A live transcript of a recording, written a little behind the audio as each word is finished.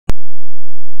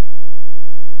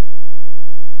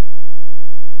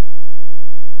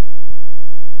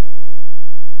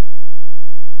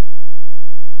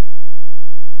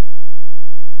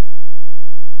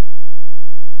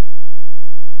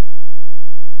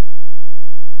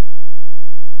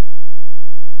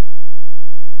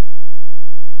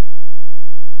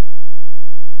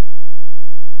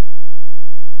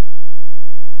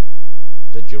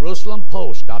Jerusalem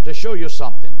Post. Now, to show you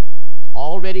something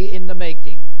already in the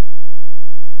making,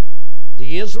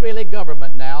 the Israeli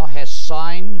government now has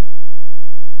signed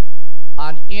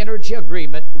an energy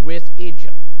agreement with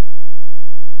Egypt.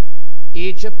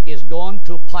 Egypt is going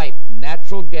to pipe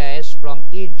natural gas from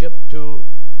Egypt to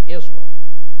Israel.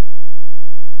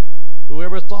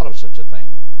 Whoever thought of such a thing?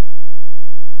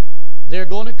 They're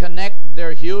going to connect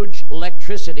their huge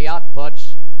electricity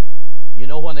outputs. You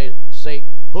know, when they say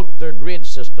hook their grid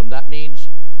system, that means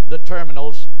the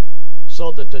terminals,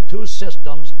 so that the two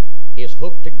systems is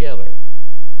hooked together.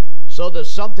 So that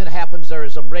something happens, there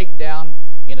is a breakdown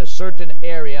in a certain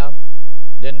area,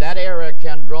 then that area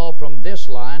can draw from this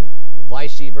line,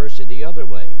 vice versa the other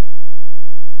way.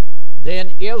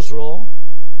 Then Israel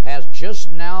has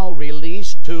just now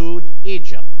released to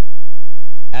Egypt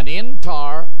an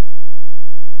entire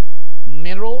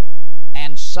mineral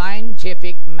and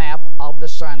scientific map of the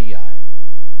Sinai.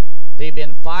 They've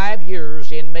been 5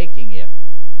 years in making it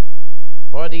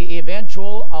for the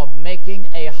eventual of making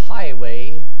a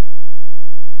highway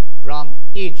from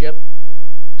Egypt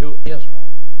to Israel.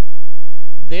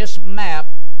 This map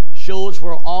shows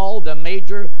where all the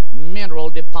major mineral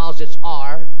deposits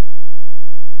are,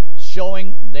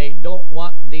 showing they don't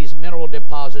want these mineral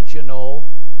deposits, you know,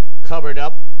 covered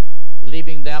up,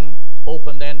 leaving them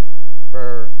open then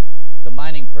for the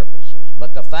mining purposes.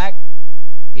 But the fact,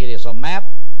 it is a map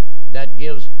that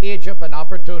gives Egypt an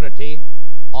opportunity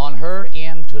on her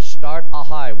end to start a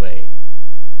highway.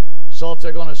 So if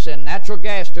they're going to send natural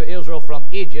gas to Israel from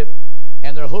Egypt,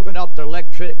 and they're hooking up their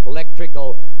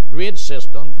electrical grid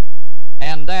systems,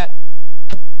 and that,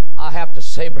 I have to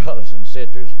say, brothers and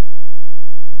sisters,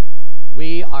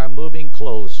 we are moving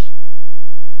close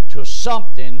to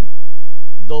something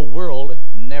the world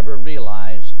never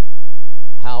realized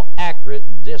how accurate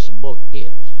this book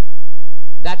is.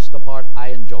 That's the part I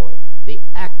enjoy, the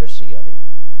accuracy of it.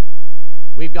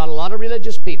 We've got a lot of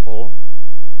religious people,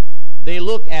 they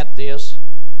look at this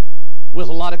with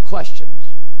a lot of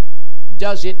questions.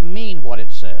 Does it mean what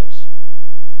it says?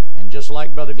 And just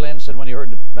like Brother Glenn said when he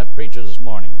heard that preacher this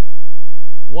morning,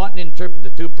 wanting to interpret the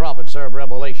two prophets there of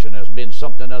Revelation as being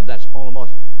something that's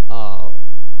almost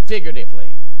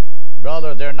figuratively.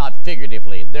 Brother, they're not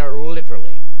figuratively, they're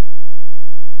literally.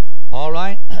 All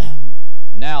right?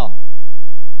 Now,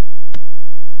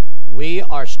 we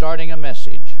are starting a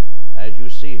message, as you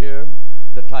see here,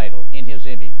 the title, In His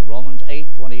Image, Romans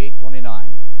 8, 28, 29.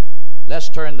 Let's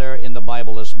turn there in the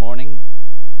Bible this morning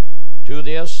to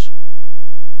this.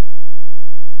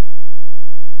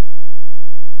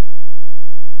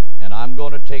 And I'm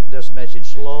going to take this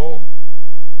message slow,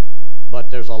 but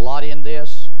there's a lot in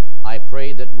this. I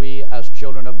pray that we as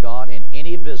children of God and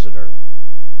any visitor,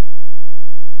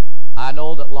 I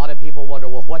know that a lot of people wonder,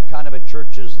 well, what kind of a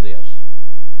church is this?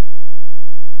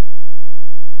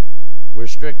 We're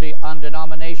strictly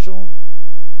undenominational.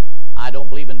 I don't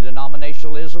believe in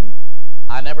denominationalism.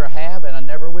 I never have and I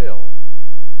never will.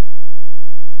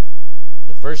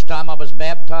 The first time I was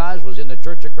baptized was in the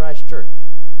Church of Christ Church.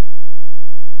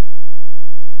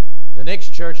 The next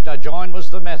church I joined was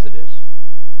the Methodist.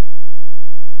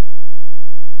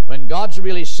 When God's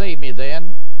really saved me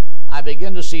then, I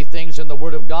began to see things in the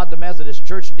Word of God the Methodist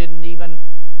Church didn't even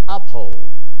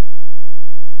uphold.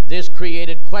 This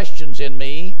created questions in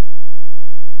me,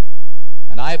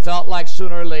 and I felt like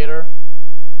sooner or later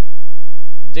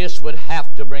this would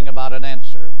have to bring about an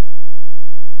answer.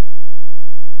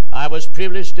 I was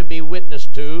privileged to be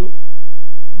witnessed to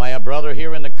by a brother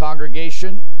here in the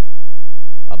congregation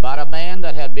about a man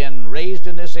that had been raised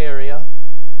in this area.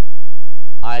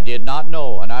 I did not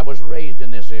know, and I was raised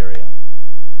in this area.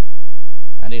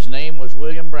 And his name was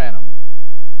William Branham.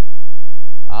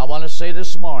 I want to say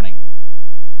this morning,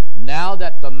 now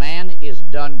that the man is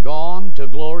done gone to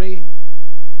glory,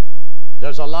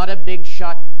 there's a lot of big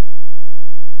shot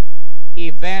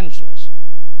evangelists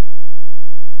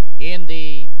in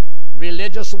the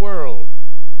religious world.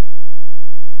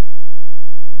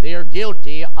 They're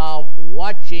guilty of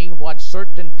watching what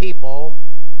certain people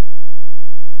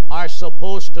are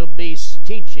supposed to be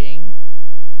teaching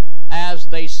as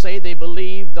they say they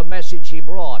believe the message he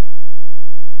brought.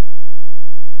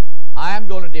 I am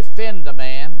going to defend the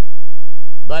man,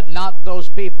 but not those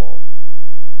people.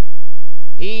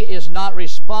 He is not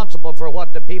responsible for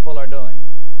what the people are doing,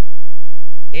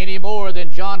 any more than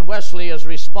John Wesley is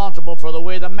responsible for the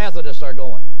way the Methodists are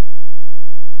going.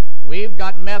 We've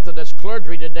got Methodist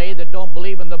clergy today that don't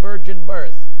believe in the virgin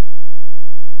birth.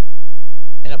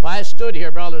 And if I stood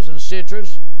here, brothers and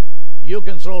sisters, you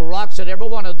can throw rocks at every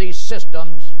one of these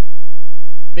systems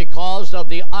because of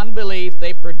the unbelief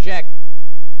they project.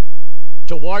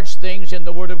 towards things in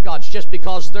the Word of God. It's just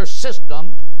because their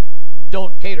system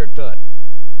don't cater to it.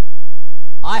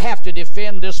 I have to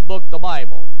defend this book, the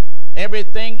Bible.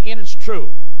 Everything in it's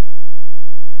true.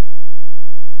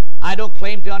 I don't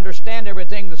claim to understand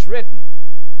everything that's written.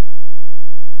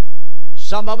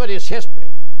 Some of it is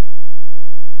history.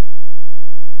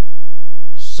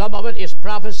 Some of it is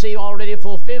prophecy already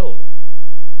fulfilled.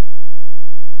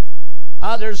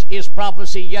 Others is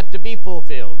prophecy yet to be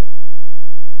fulfilled.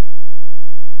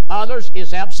 Others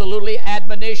is absolutely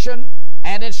admonition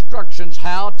and instructions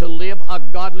how to live a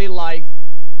godly life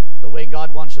the way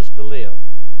God wants us to live.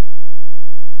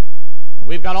 And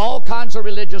we've got all kinds of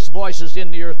religious voices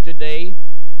in the earth today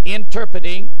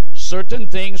interpreting certain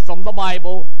things from the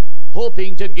Bible,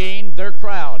 hoping to gain their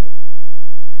crowd.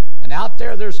 And out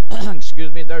there's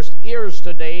there's ears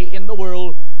today in the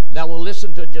world that will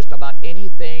listen to just about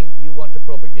anything you want to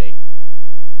propagate.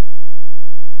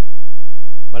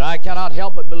 But I cannot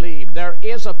help but believe there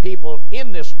is a people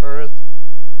in this earth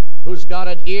who's got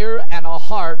an ear and a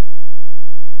heart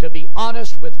to be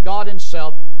honest with God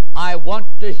Himself. I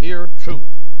want to hear truth.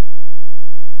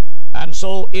 And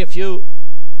so if you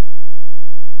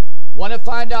want to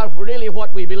find out really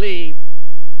what we believe,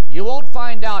 you won't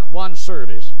find out one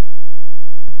service,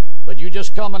 but you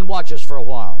just come and watch us for a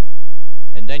while,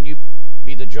 and then you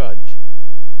be the judge.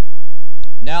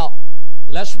 Now,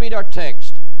 let's read our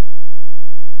text,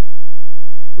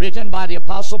 written by the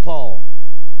Apostle Paul.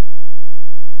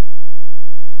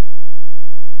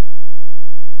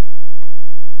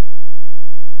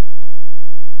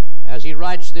 As he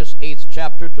writes this 8th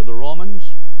chapter to the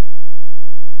Romans,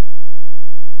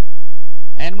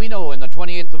 and we know in the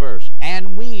 28th verse,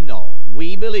 and we know,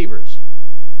 we believers,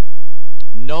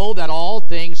 know that all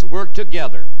things work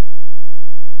together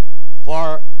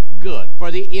for good, for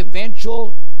the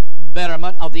eventual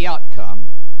betterment of the outcome,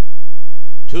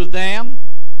 to them,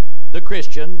 the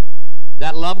Christian,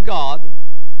 that love God,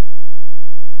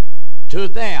 to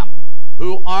them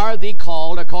who are the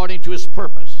called according to His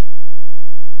purpose,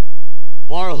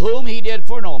 for whom He did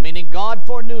foreknow, meaning God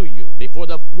foreknew you before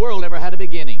the world ever had a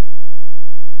beginning.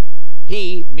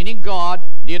 He, meaning God,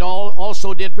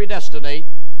 also did predestinate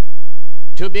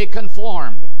to be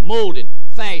conformed, molded,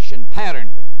 fashioned,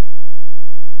 patterned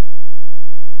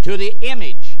to the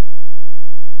image.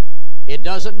 It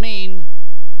doesn't mean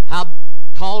how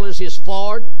tall is his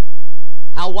forehead,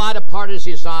 how wide apart is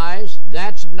his eyes.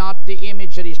 That's not the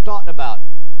image that he's talking about.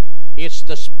 It's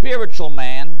the spiritual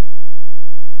man.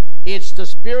 It's the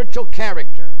spiritual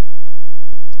character.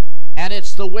 And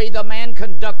it's the way the man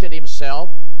conducted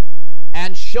himself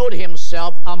and showed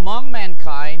himself among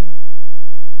mankind,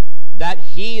 that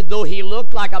he, though he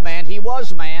looked like a man, he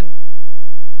was man,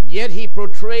 yet he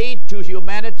portrayed to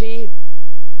humanity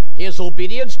his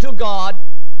obedience to God,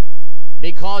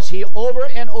 because he over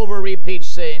and over repeats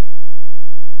saying,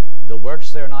 the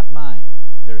works, they're not mine,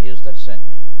 they're His that sent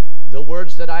me. The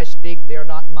words that I speak, they're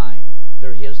not mine,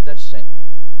 they're His that sent me.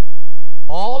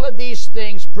 All of these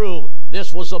things prove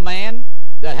this was a man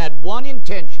that had one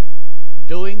intention,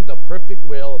 doing the perfect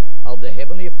will of the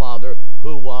Heavenly Father,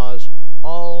 who was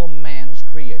all man's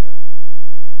creator.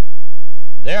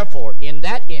 Therefore, in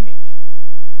that image,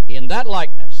 in that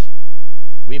likeness,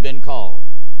 we've been called,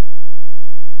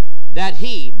 that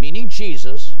He, meaning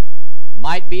Jesus,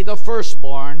 might be the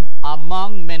firstborn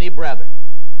among many brethren.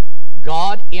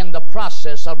 God, in the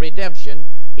process of redemption,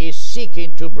 is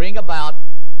seeking to bring about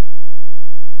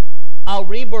a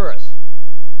rebirth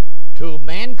to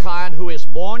mankind who is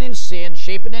born in sin,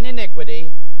 shapen in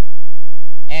iniquity,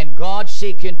 and God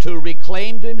seeking to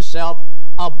reclaim to Himself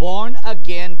a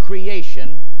born-again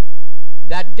creation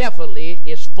that definitely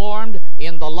is formed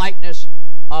in the likeness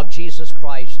of Jesus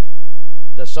Christ,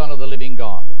 the Son of the living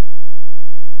God.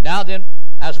 Now then,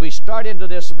 as we start into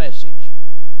this message,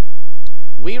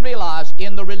 we realize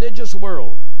in the religious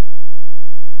world,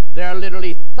 there are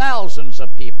literally thousands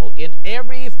of people in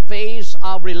every phase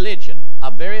of religion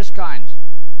of various kinds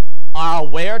are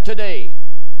aware today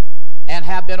and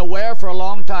have been aware for a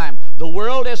long time. The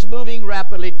world is moving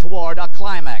rapidly toward a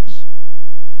climax.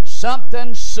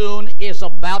 Something soon is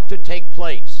about to take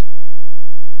place.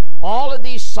 All of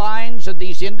these signs and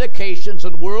these indications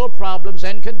and world problems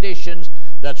and conditions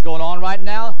that's going on right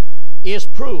now is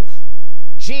proof.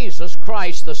 Jesus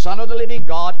Christ, the Son of the living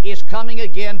God, is coming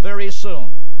again very soon.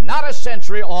 Not a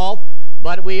century off,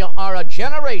 but we are a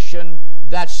generation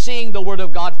that's seeing the Word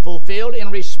of God fulfilled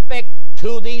in respect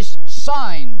to these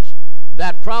signs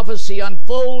that prophecy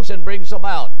unfolds and brings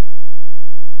about.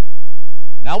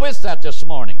 Now with that this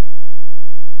morning,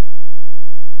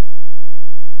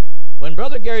 when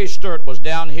Brother Gary Sturt was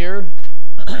down here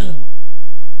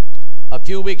a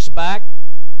few weeks back,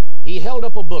 he held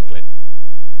up a booklet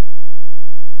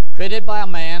printed by a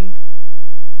man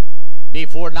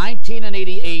before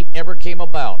 1988 ever came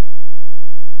about.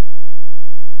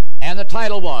 And the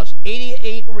title was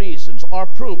 88 Reasons or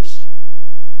Proofs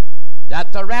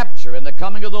that the Rapture and the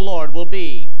Coming of the Lord will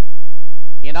be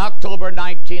in October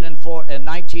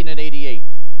 1988.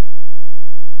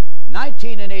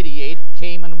 1988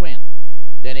 came and went.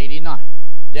 Then 89,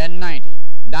 then 90,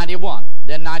 91,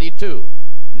 then 92.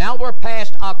 Now we're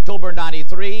past October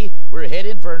 93. We're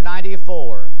heading for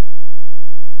 94.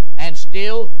 And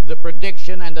still the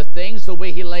prediction and the things, the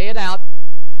way he laid it out,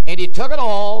 and he took it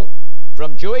all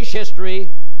from Jewish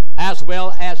history as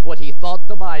well as what he thought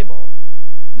the Bible.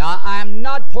 Now I'm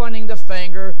not pointing the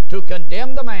finger to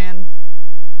condemn the man,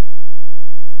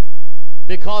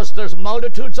 because there's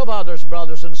multitudes of others,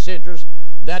 brothers and sisters,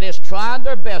 that is trying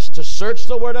their best to search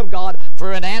the Word of God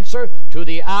for an answer to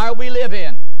the hour we live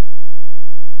in.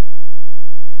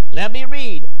 Let me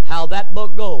read how that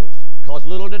book goes, because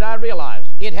little did I realize.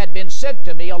 It had been sent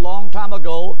to me a long time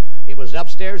ago. It was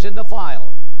upstairs in the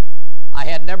file. I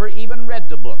had never even read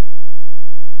the book.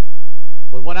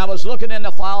 But when I was looking in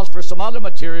the files for some other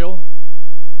material,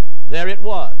 there it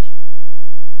was.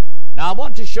 Now I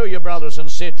want to show you, brothers and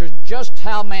sisters, just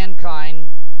how mankind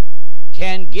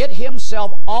can get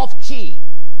himself off key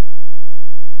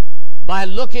by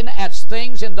looking at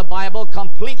things in the Bible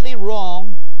completely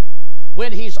wrong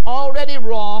when he's already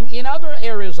wrong in other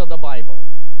areas of the Bible.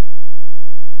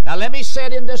 Now let me say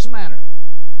it in this manner.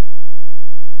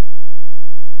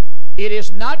 It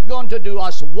is not going to do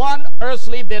us one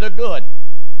earthly bit of good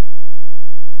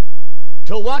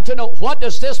to want to know, what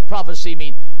does this prophecy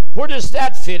mean? Where does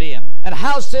that fit in? And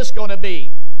how's this going to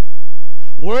be?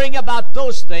 Worrying about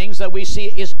those things that we see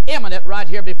is imminent right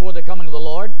here before the coming of the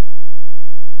Lord.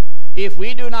 If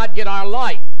we do not get our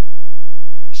life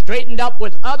straightened up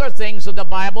with other things of the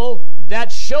Bible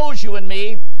that shows you and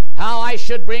me how I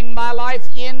should bring my life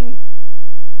in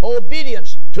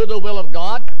obedience to the will of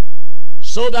God,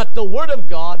 so that the Word of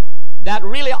God that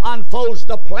really unfolds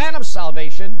the plan of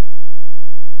salvation,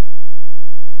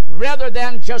 rather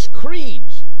than just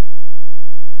creeds,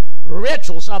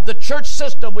 rituals of the church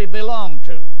system we belong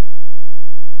to.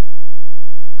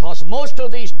 Because most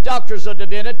of these doctors of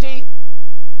divinity,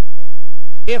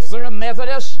 if they're a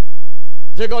Methodist,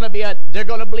 they're going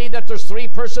to believe that there's three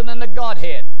persons in the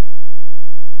Godhead.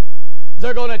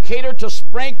 They're going to cater to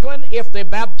sprinkling if they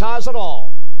baptize at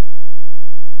all.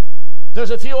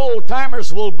 There's a few old timers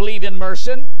who will believe in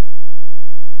immersion,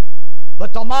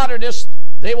 but the modernists,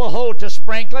 they will hold to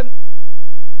sprinkling.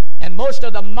 And most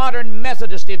of the modern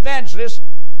Methodist evangelists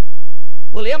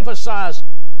will emphasize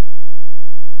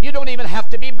you don't even have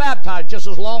to be baptized just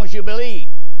as long as you believe.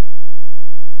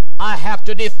 I have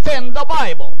to defend the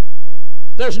Bible.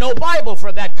 There's no Bible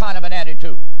for that kind of an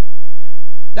attitude.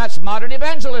 That's modern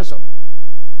evangelism.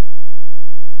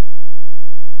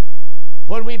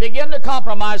 When we begin to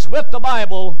compromise with the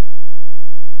Bible,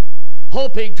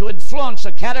 hoping to influence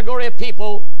a category of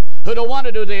people who don't want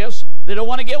to do this, they don't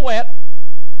want to get wet,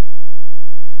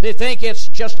 they think it's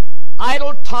just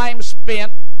idle time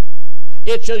spent,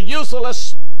 it's a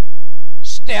useless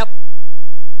step,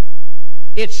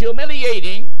 it's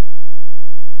humiliating.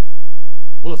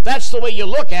 Well, if that's the way you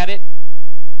look at it,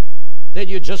 then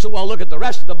you just well look at the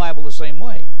rest of the Bible the same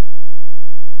way.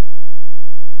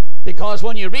 Because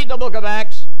when you read the book of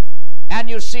Acts and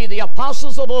you see the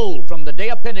apostles of old from the day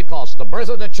of Pentecost, the birth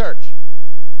of the church,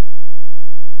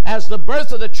 as the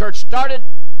birth of the church started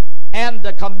and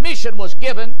the commission was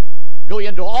given, go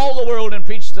into all the world and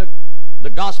preach the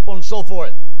gospel and so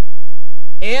forth.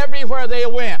 Everywhere they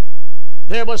went,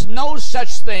 there was no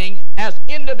such thing as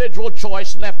individual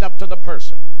choice left up to the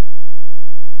person.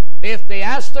 If they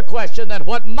asked the question, then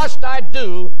what must I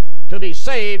do to be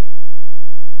saved?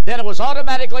 Then it was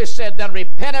automatically said, then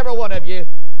repent every one of you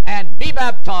and be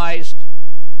baptized,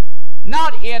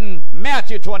 not in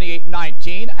Matthew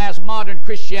 28:19, as modern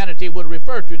Christianity would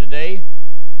refer to today,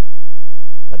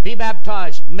 but be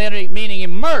baptized, meaning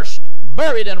immersed,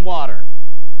 buried in water,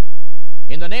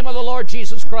 in the name of the Lord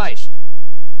Jesus Christ.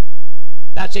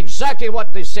 That's exactly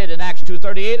what they said in Acts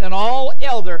 2:38 and all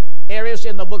other areas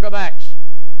in the book of Acts.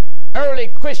 Early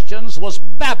Christians was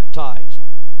baptized,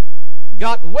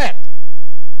 got wet,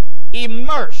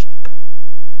 immersed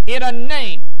in a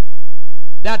name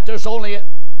that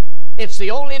it's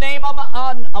the only name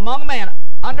among men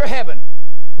under heaven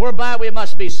whereby we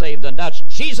must be saved, and that's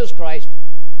Jesus Christ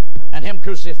and Him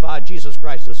crucified, Jesus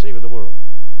Christ the Savior of the world.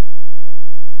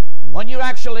 And when you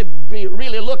actually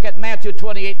really look at Matthew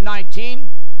 28:19,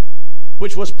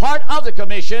 which was part of the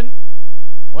commission,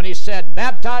 when He said,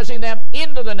 baptizing them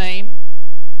into the name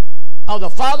of the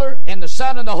Father and the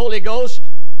Son and the Holy Ghost,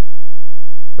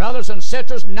 brothers and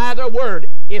sisters, neither word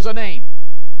is a name.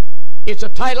 It's a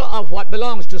title of what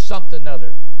belongs to something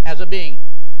other as a being.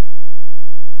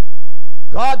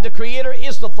 God the Creator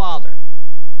is the Father.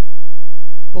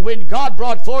 But when God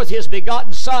brought forth His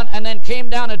begotten Son and then came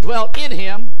down and dwelt in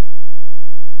Him,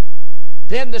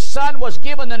 then the Son was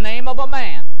given the name of a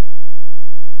man.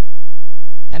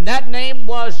 And that name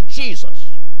was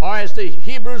Jesus, or as the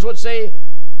Hebrews would say,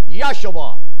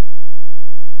 Yeshua.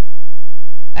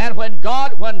 And when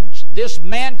this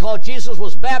man called Jesus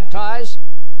was baptized,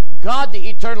 God, the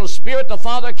eternal Spirit, the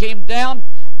Father, came down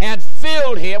and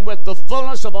filled him with the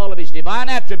fullness of all of His divine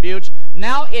attributes.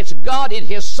 Now it's God in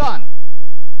His Son.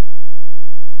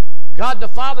 God the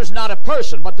Father is not a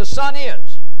person, but the Son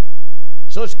is.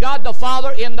 So it's God the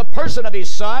Father in the person of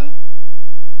His Son,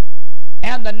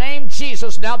 and the name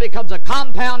Jesus now becomes a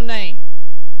compound name.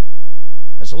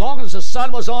 As long as the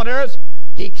Son was on earth,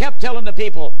 He kept telling the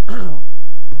people,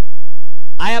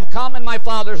 I have come in my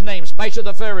Father's name, especially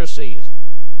the Pharisees,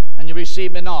 and you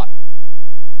receive me not.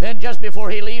 Then just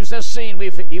before He leaves this scene,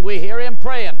 we hear Him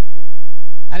praying,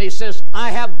 and He says,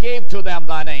 I have gave to them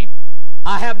thy name.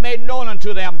 I have made known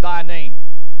unto them thy name.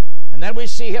 And then we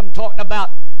see Him talking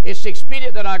about, it's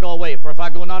expedient that I go away, for if I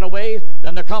go not away,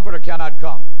 then the Comforter cannot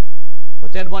come.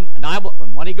 But then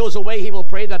when He goes away, He will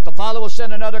pray that the Father will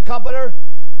send another Comforter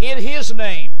in His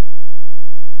name.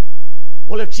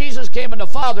 Well, if Jesus came in the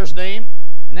Father's name,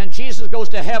 and then Jesus goes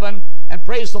to heaven and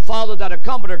prays the Father that a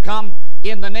Comforter come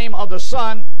in the name of the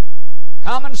Son,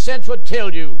 common sense would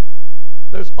tell you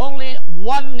there's only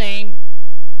one name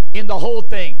in the whole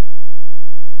thing.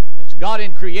 It's God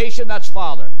in creation, that's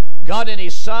Father. God in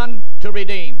His Son to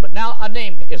redeem. But now a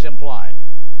name is implied.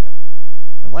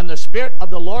 And when the Spirit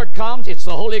of the Lord comes, it's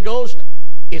the Holy Ghost.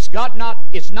 It's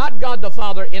not God the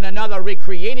Father in another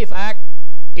recreative act.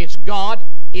 It's God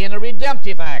in a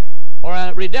redemptive act, or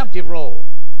a redemptive role.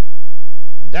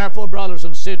 And therefore, brothers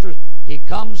and sisters, He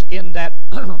comes in that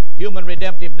human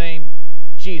redemptive name,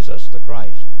 Jesus the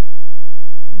Christ.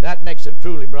 And that makes it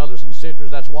truly, brothers and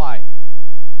sisters, that's why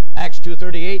Acts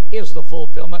 2:38 is the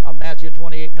fulfillment of Matthew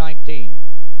 28:19.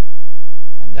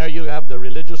 And there you have the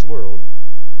religious world.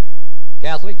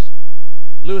 Catholics,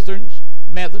 Lutherans,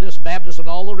 Methodists, Baptists, and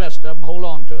all the rest of them hold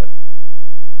on to it.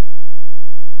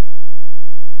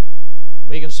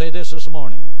 We can say this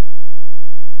morning.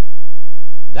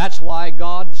 That's why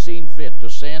God seen fit to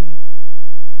send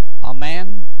a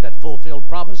man that fulfilled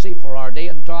prophecy for our day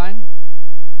and time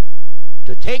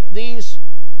to take these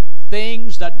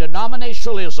things that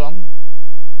denominationalism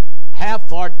have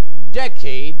for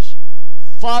decades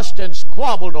fussed and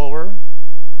squabbled over,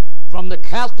 from the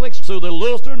Catholics to the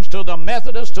Lutherans to the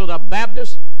Methodists to the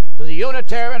Baptists to the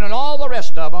Unitarian and all the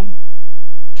rest of them,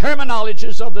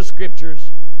 terminologies of the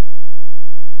Scriptures.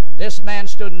 And this man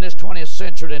stood in this 20th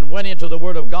century and went into the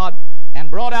Word of God and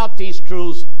brought out these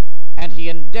truths, and he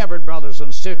endeavored, brothers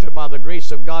and sisters, by the grace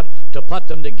of God, to put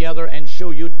them together and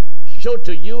show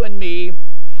to you and me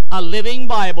a living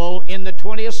Bible in the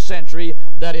 20th century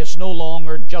that is no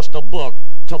longer just a book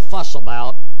to fuss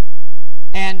about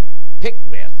and pick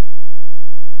with.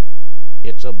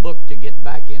 It's a book to get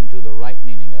back into the right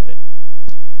meaning of it.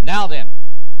 Now then,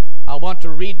 I want to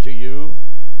read to you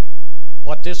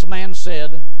what this man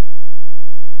said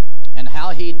and how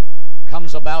he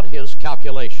comes about his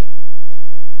calculation.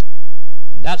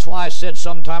 And that's why I said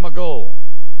some time ago,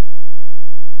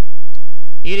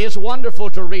 it is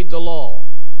wonderful to read the law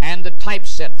and the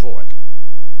types set forth.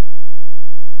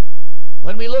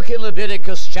 When we look in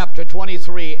Leviticus chapter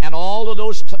 23 and all of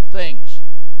those things,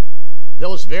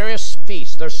 those various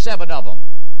feasts, there's 7 of them.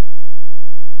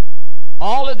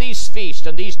 All of these feasts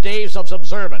and these days of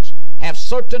observance have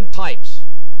certain types.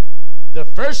 The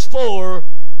first 4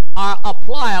 are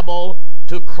applicable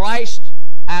to Christ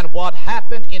and what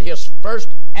happened in His first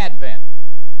advent.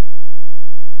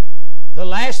 The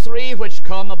last 3, which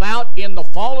come about in the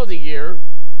fall of the year,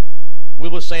 we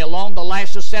will say along the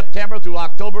last of September through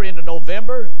October into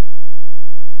November,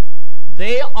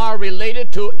 they are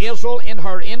related to Israel in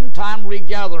her end-time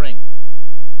regathering.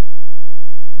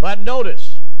 But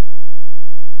notice,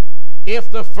 if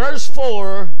the first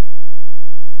 4,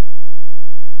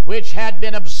 which had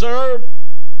been observed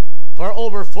for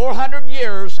over 400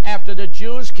 years after the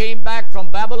Jews came back from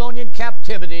Babylonian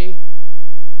captivity,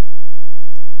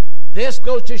 this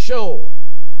goes to show,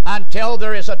 until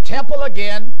there is a temple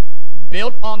again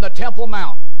built on the Temple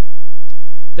Mount,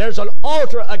 there's an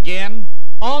altar again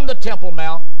on the Temple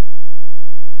Mount,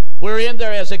 wherein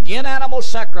there is again animal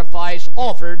sacrifice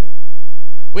offered,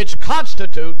 which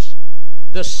constitutes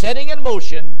the setting in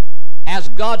motion as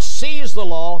God sees the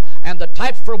law and the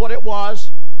type for what it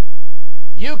was,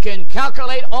 you can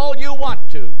calculate all you want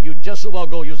to. You just as well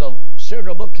go use a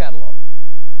serial book catalog.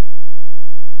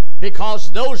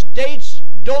 Because those dates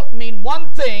don't mean one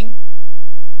thing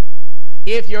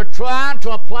if you're trying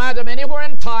to apply them anywhere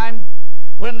in time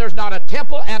when there's not a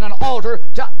temple and an altar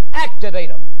to activate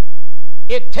them.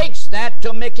 It takes that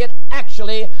to make it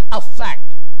actually a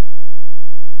fact.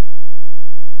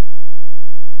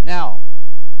 Now,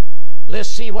 let's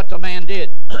see what the man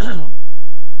did.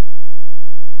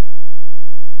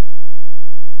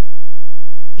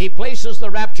 He places the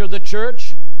rapture of the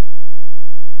church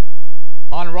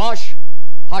on Rosh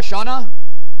Hashanah,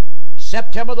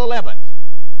 September the 11th.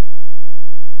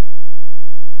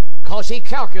 Because he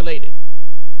calculated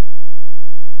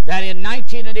that in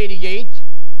 1988,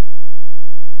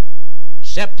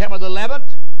 September the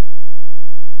 11th,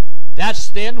 that's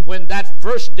then when that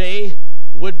first day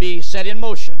would be set in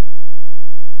motion.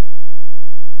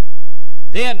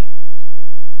 Then,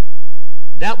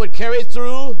 that would carry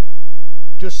through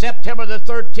to September the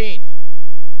 13th.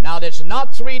 Now, that's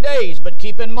not 3 days, but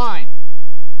keep in mind,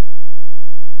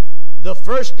 the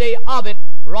first day of it,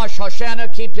 Rosh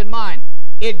Hashanah, keep in mind,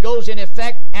 it goes in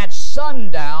effect at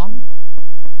sundown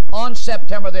on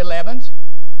September the 11th,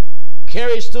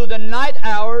 carries through the night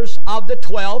hours of the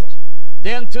 12th,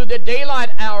 then through the daylight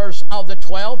hours of the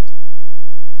 12th,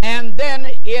 and then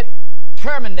it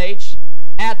terminates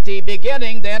at the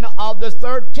beginning then of the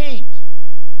 13th.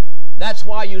 That's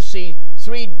why you see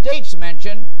 3 dates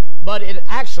mentioned, but it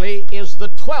actually is the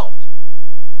 12th,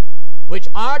 which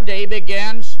our day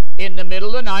begins in the middle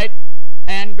of the night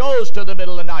and goes to the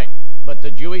middle of the night, but the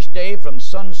Jewish day from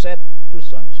sunset to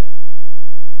sunset.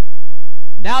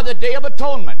 Now the Day of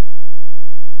Atonement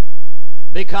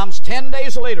becomes 10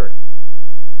 days later,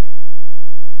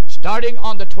 starting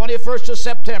on the 21st of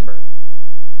September.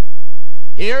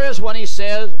 Here is when he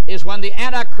says, is when the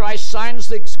Antichrist signs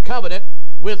the covenant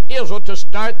with Israel to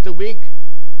start the week,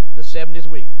 the 70th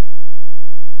week.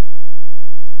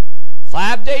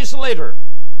 5 days later,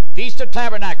 Feast of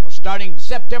Tabernacles, starting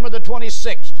September the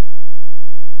 26th.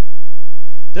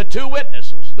 The 2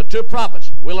 witnesses, the 2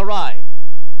 prophets, will arrive.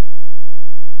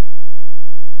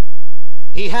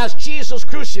 He has Jesus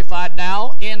crucified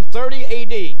now in 30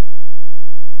 A.D.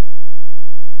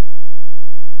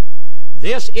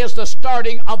 This is the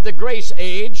starting of the grace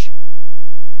age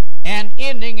and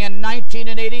ending in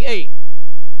 1988,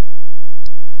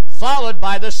 followed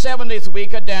by the 70th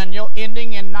week of Daniel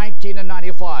ending in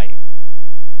 1995.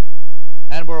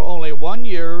 And we're only 1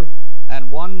 year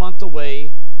and 1 month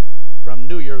away from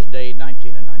New Year's Day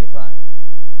 1995.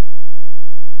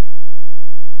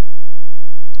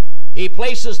 He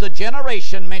places the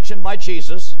generation mentioned by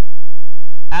Jesus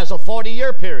as a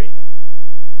 40-year period,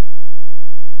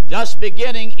 thus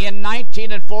beginning in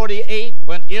 1948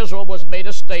 when Israel was made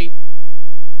a state,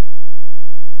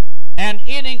 and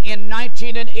ending in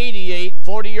 1988,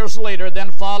 40 years later,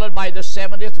 then followed by the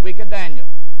 70th week of Daniel.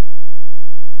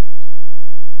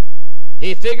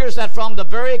 He figures that from the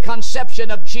very conception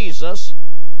of Jesus,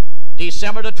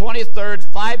 December the 23rd,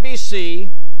 5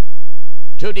 BC,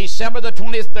 to December the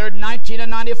 23rd,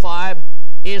 1995,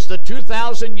 is the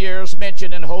 2,000 years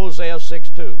mentioned in Hosea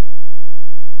 6:2.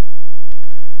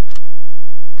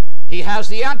 He has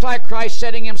the Antichrist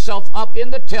setting himself up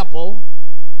in the temple,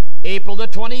 April the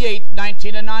 28th,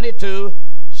 1992,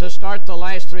 to start the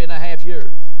last 3.5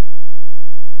 years.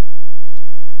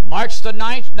 March the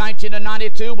 9th,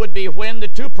 1992 would be when the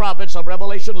 2 prophets of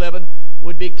Revelation 11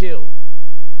 would be killed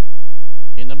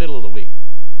in the middle of the week.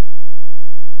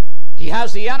 He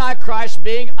has the Antichrist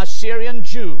being a Syrian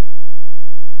Jew,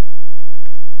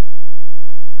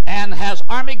 and has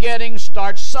Armageddon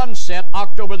start sunset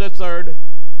October the 3rd,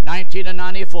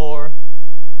 1994,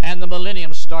 and the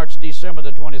millennium starts December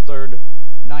the 23rd,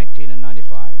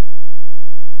 1995.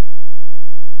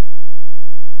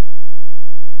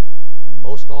 And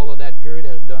most all of that period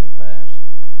has done passed.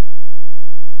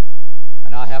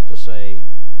 And I have to say,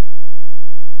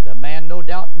 the man no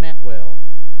doubt meant well,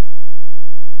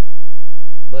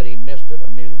 but he missed it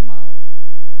 1,000,000 miles.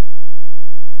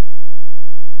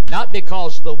 Not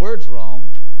because the word's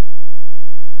wrong,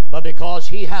 but because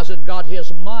he hasn't got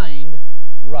his mind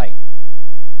right.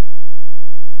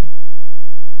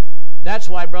 That's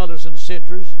why, brothers and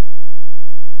sisters,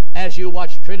 as you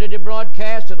watch Trinity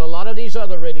broadcast and a lot of these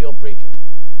other radio preachers,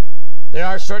 there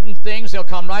are certain things, they'll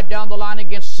come right down the line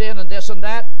against sin and this and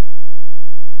that.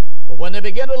 But when they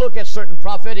begin to look at certain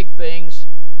prophetic things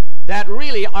that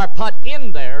really are put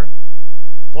in there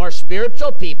for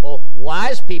spiritual people,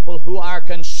 wise people who are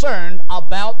concerned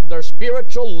about their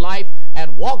spiritual life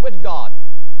and walk with God,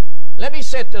 Let me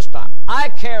say it this time. I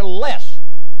care less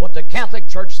what the Catholic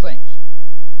Church thinks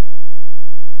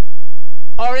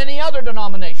or any other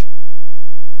denomination.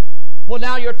 Well,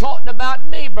 now you're talking about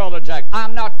me, Brother Jack.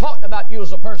 I'm not talking about you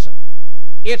as a person.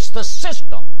 It's the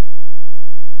system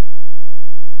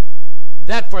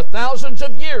that for thousands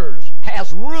of years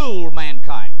has ruled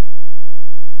mankind,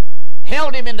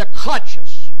 held him in the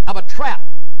clutches of a trap,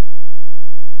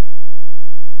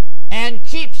 and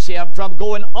keeps him from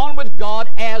going on with God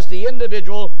as the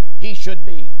individual he should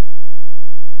be.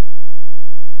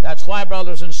 That's why,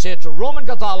 brothers and sisters, Roman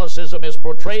Catholicism is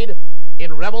portrayed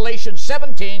in Revelation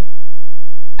 17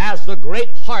 as the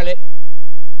great harlot,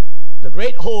 the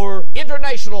great whore,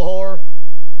 international whore,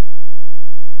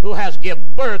 who has given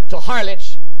birth to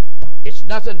harlots. It's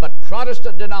nothing but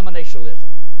Protestant denominationalism.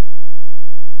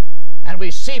 And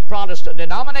we see Protestant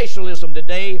denominationalism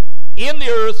today in the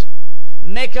earth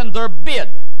making their bid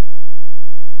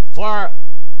for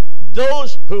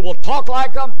those who will talk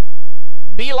like them,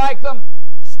 be like them,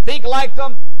 think like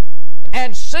them,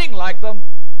 and sing like them,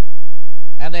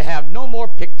 and they have no more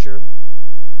picture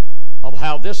of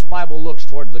how this Bible looks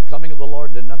toward the coming of the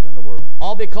Lord than nothing in the world.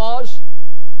 All because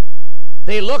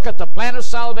they look at the plan of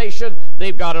salvation,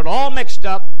 they've got it all mixed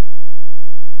up.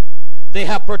 They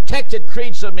have protected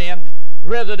creeds of men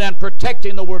rather than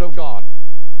protecting the Word of God.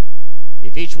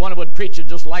 If each one would preach it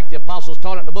just like the apostles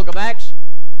taught it in the book of Acts,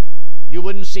 you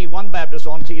wouldn't see one Baptist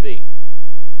on TV,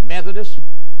 Methodist,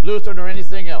 Lutheran, or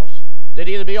anything else. They'd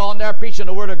either be on there preaching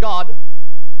the Word of God,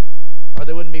 or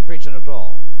they wouldn't be preaching at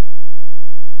all.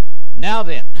 Now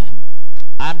then,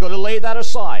 I'm going to lay that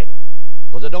aside,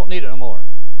 because I don't need it no more.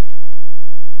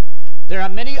 There are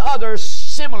many other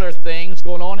similar things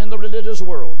going on in the religious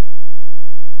world.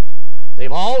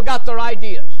 They've all got their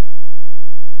ideas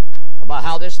about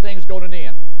how this thing's going to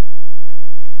end.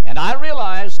 And I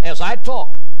realize as I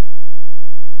talk,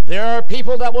 there are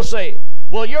people that will say,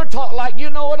 well, you're talking like you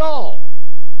know it all.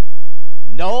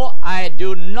 No, I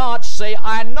do not say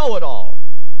I know it all.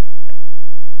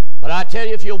 But I tell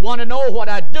you, if you want to know what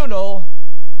I do know,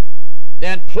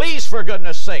 then please, for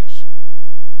goodness sakes,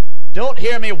 don't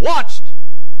hear me once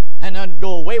and then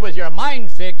go away with your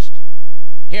mind fixed.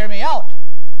 Hear me out.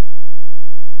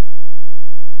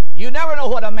 You never know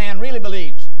what a man really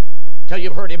believes till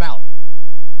you've heard him out.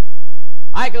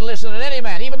 I can listen to any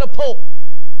man, even the Pope,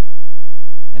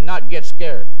 and not get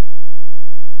scared.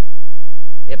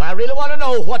 If I really want to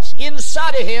know what's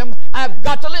inside of him, I've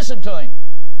got to listen to him.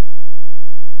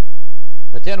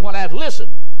 But then when I've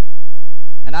listened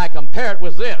and I compare it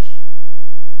with this,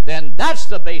 then that's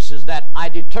the basis that I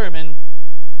determine,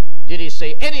 did he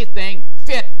say anything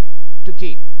fit to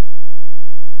keep?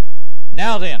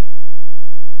 Now then,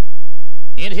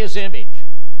 in his image.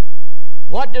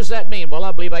 What does that mean? Well,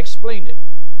 I believe I explained it.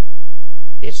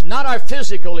 It's not our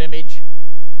physical image,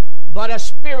 but a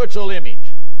spiritual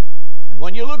image. And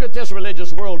when you look at this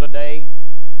religious world today,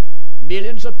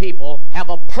 millions of people have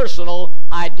a personal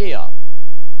idea.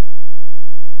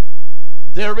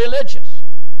 They're religious.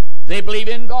 They believe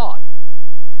in God.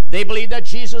 They believe that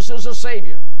Jesus is a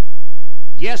Savior.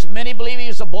 Yes, many believe he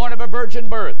was born of a virgin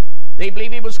birth. They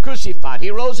believe he was crucified.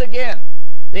 He rose again.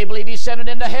 They believe he ascended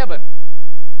into heaven.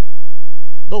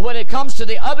 But when it comes to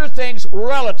the other things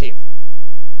relative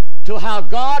to how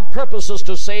God purposes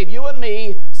to save you and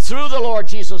me through the Lord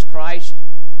Jesus Christ,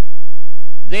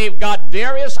 they've got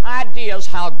various ideas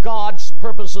how God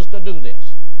purposes to do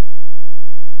this.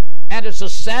 And it's a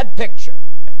sad picture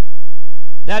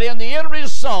that in the end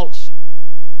results,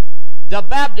 the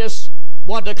Baptists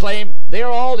want to claim they're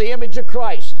all the image of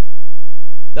Christ.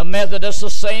 The Methodists the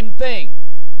same thing.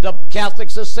 The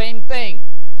Catholics the same thing.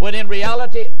 When in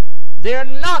reality, they're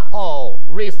not all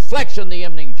reflecting the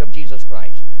image of Jesus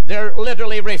Christ. They're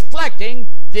literally reflecting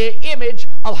the image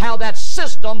of how that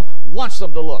system wants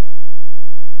them to look.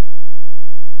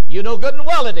 You know good and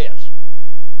well it is.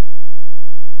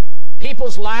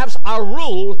 People's lives are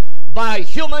ruled by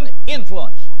human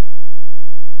influence.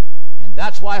 And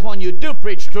that's why when you do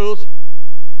preach truth,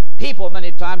 people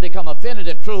many times become offended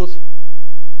at truth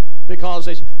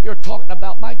because you're talking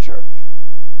about my church.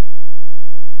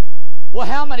 Well,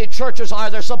 how many churches are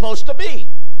there supposed to be?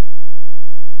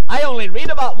 I only read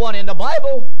about one in the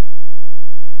Bible.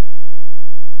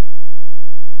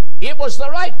 It was the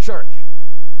right church.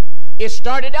 It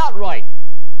started out right.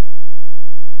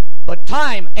 But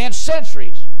time and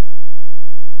centuries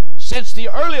since the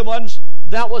early ones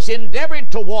that was endeavoring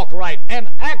to walk right and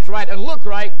act right and look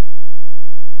right,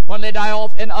 when they die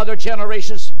off and other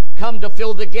generations come to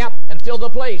fill the gap and fill the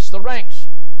place, the ranks.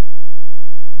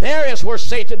 There is where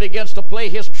Satan begins to play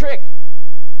his trick.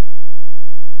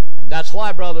 And that's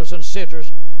why, brothers and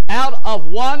sisters, out of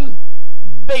one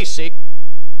basic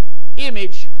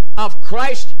image of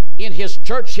Christ in his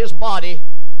church, his body,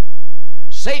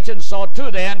 Satan saw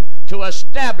to then to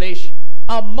establish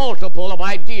a multiple of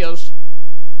ideas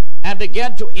and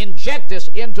began to inject this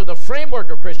into the framework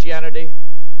of Christianity.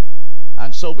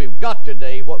 And so we've got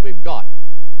today what we've got.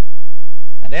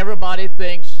 And everybody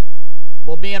thinks,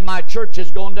 well, me and my church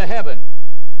is going to heaven.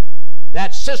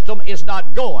 That system is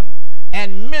not going.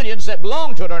 And millions that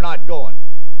belong to it are not going.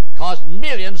 Because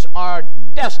millions are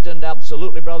destined,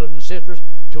 absolutely, brothers and sisters,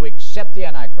 to accept the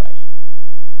Antichrist.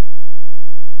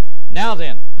 Now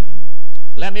then,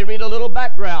 let me read a little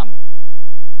background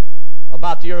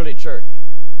about the early church.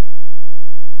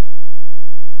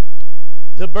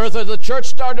 The birth of the church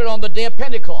started on the day of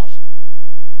Pentecost.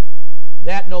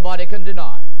 That nobody can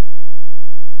deny.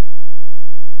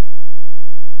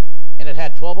 And it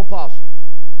had 12 apostles,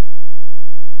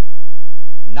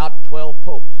 not 12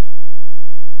 popes.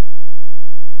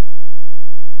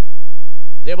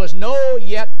 There was no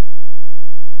yet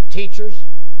teachers,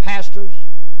 pastors,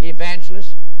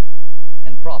 evangelists,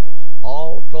 and prophets.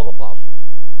 All 12 apostles.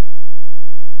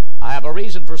 I have a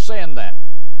reason for saying that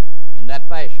in that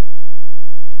fashion.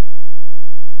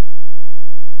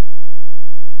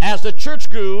 As the church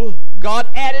grew, God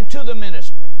added to the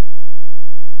ministry.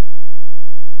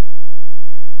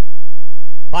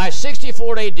 By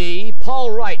 64 AD,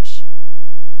 Paul writes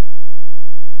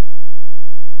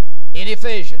in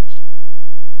Ephesians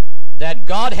that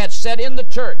God had set in the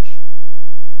church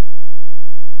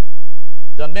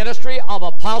the ministry of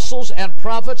apostles and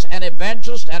prophets and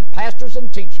evangelists and pastors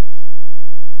and teachers.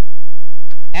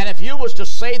 And if you was to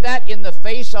say that in the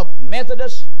face of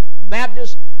Methodists,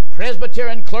 Baptists,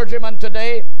 Presbyterian clergymen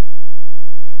today,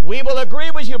 we will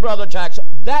agree with you, Brother Jackson.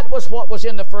 That was what was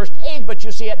in the first age, but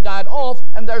you see it died off,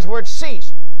 and there's where it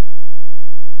ceased.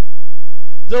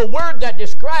 The word that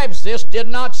describes this did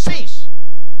not cease.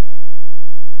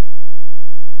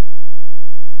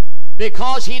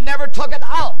 Because he never took it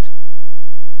out.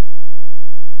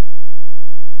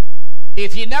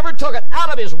 If he never took it out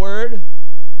of his word,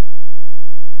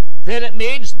 then it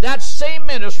means that same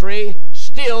ministry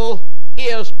still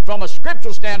is, from a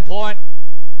scriptural standpoint,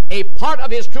 a part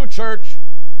of his true church.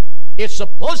 It's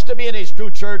supposed to be in his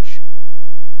true church,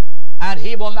 and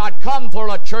he will not come for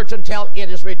a church until it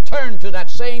is returned to that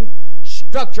same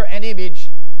structure and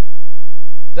image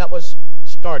that was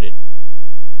started.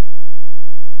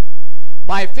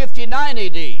 By 59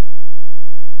 AD,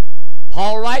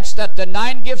 Paul writes that the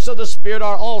 9 gifts of the Spirit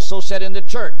are also set in the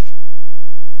church.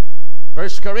 1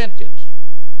 Corinthians.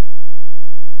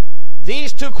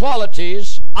 These 2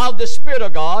 qualities of the Spirit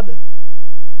of God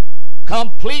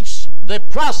completes the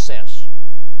process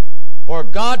for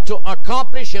God to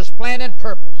accomplish his plan and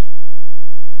purpose.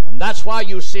 And that's why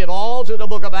you see it all through the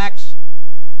book of Acts,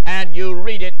 and you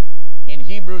read it in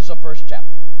Hebrews, the 1st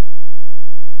chapter.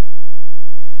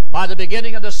 By the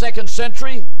beginning of the 2nd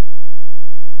century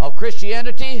of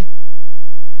Christianity,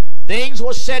 things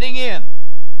were setting in.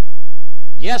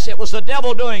 Yes, it was the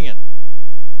devil doing it,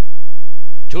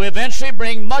 to eventually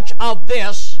bring much of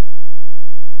this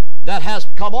that has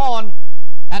come on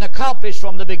and accomplished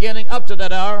from the beginning up to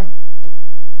that hour,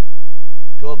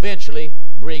 to eventually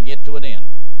bring it to an end.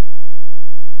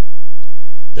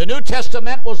 The New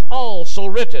Testament was also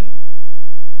written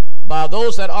by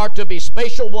those that are to be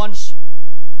special ones,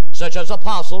 such as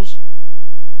apostles,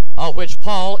 of which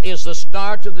Paul is the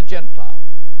star to the Gentiles.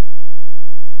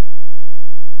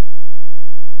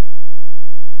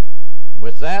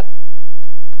 With that,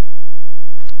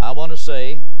 I want to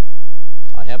say,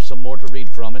 I have some more to read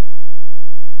from it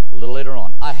a little later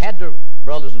on. I had to,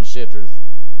 brothers and sisters,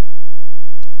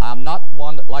 I'm not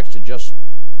one that likes to just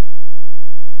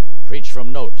preach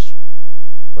from notes,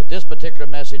 but this particular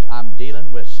message, I'm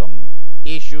dealing with some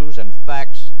issues and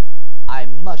facts. I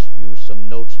must use some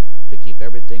notes to keep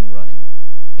everything running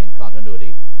in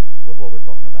continuity with what we're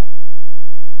talking about.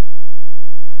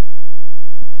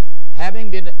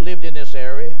 Having lived in this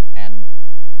area and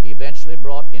eventually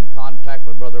brought in contact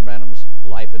with Brother Branham's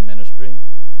life and ministry,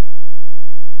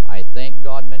 I thank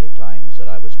God many times that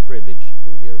I was privileged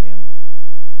to hear him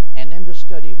and then to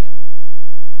study him.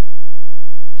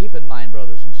 Keep in mind,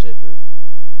 brothers and sisters,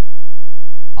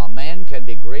 a man can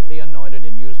be greatly anointed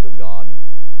and used of God,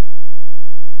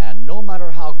 and no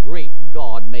matter how great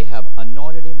God may have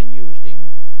anointed him and used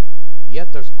him,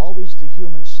 yet there's always the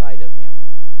human side of him.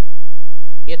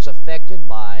 It's affected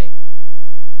by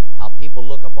how people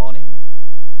look upon him,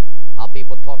 how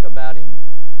people talk about him,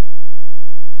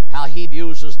 how he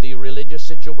views the religious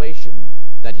situation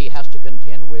that he has to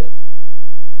contend with.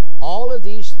 All of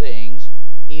these things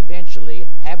eventually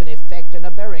have an effect and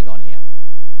a bearing on him.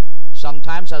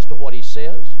 Sometimes, as to what he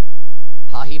says,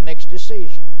 how he makes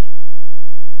decisions.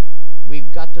 We've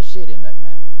got to see it in that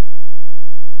manner.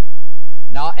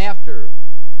 Now, after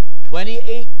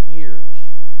 28 years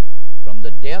from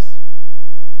the death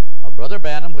of Brother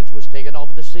Branham, which was taken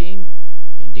off the scene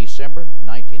in December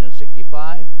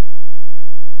 1965,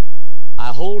 I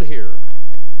hold here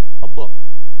a book.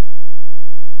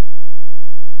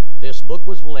 This book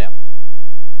was left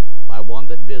by one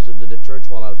that visited the church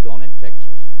while I was gone in Texas.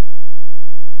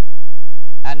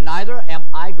 And neither am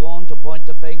I going to point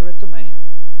the finger at the man.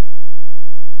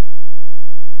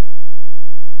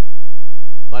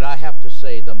 But I have to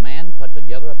say, the man put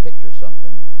together a picture of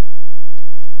something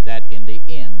that in the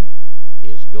end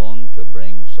is going to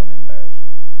bring some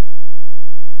embarrassment.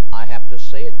 I have to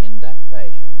say it in that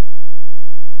fashion.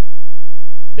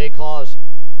 Because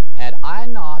had I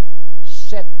not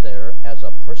sat there as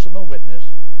a personal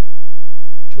witness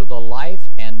to the life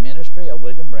and ministry of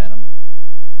William Branham,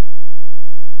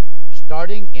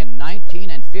 starting in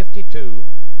 1952,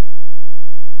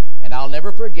 and I'll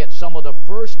never forget some of the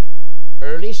first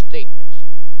early statements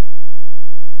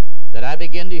that I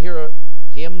began to hear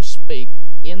him speak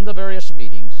in the various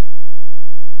meetings,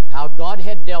 how God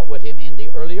had dealt with him in the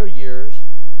earlier years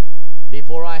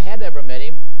before I had ever met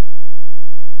him.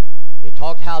 He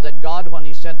talked how that God, when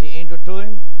he sent the angel to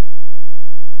him,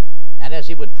 and as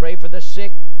he would pray for the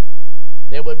sick,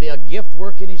 there would be a gift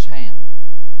work in his hand.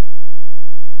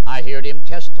 I heard him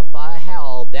testify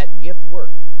how that gift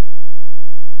worked.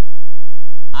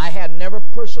 I had never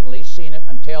personally seen it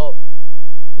until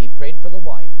he prayed for the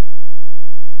wife.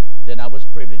 Then I was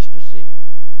privileged to see.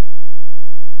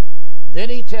 Then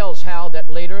he tells how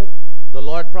that later the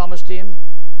Lord promised him,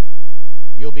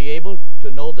 you'll be able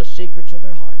to know the secrets of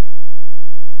their heart.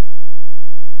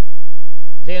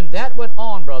 Then that went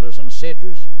on, brothers and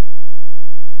sisters.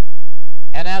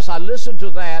 And as I listened to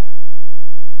that,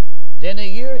 then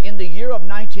in the year of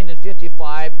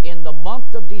 1955, in the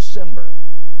month of December,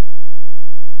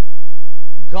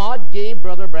 God gave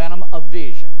Brother Branham a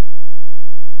vision.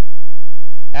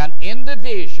 And in the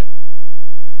vision,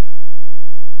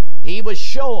 he was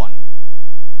showing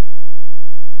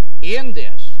in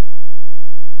this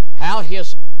how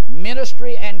his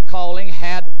ministry and calling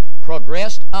had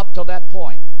progressed up to that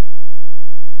point.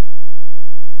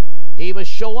 He was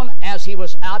showing as he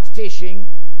was out fishing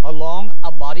along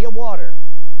a body of water.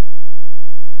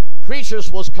 Preachers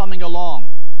was coming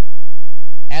along,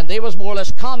 and they was more or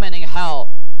less commenting how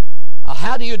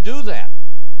do you do that?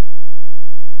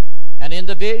 And in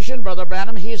the vision, Brother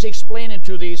Branham, he is explaining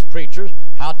to these preachers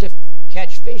how to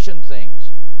catch fish and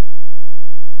things.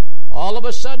 All of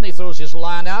a sudden, he throws his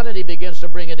line out and he begins to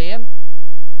bring it in.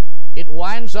 It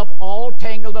winds up all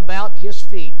tangled about his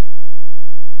feet.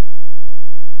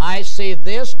 I say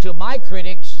this to my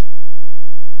critics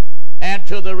and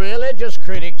to the religious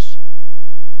critics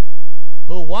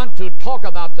who want to talk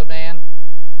about the man.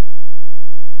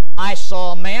 I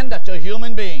saw a man that's a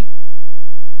human being,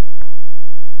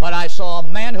 but I saw a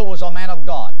man who was a man of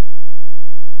God.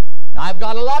 Now, I've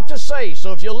got a lot to say,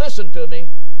 so if you listen to me,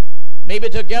 maybe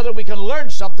together we can learn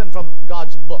something from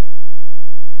God's book.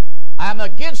 I'm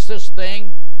against this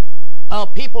thing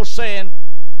of people saying,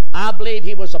 I believe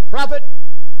he was a prophet,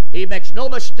 he makes no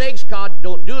mistakes, God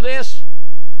don't do this,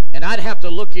 and I'd have to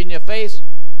look in your face.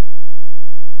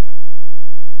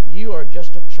 You are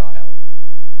just a child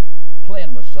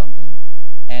playing with something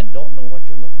and don't know what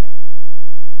you're looking at,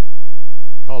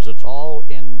 because it's all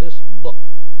in this book.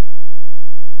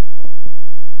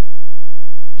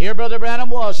 Here Brother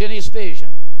Branham was in his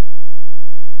vision,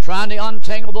 trying to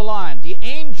untangle the line. The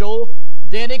angel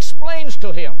then explains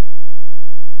to him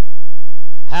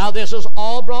how this is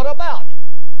all brought about,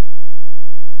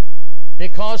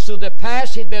 because through the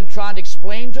past he'd been trying to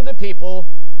explain to the people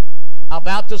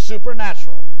about the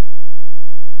supernatural.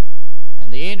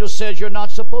 And the angel says, you're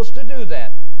not supposed to do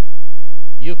that.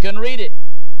 You can read it.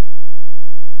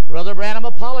 Brother Branham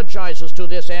apologizes to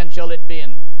this angelic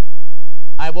being.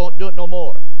 I won't do it no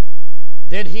more.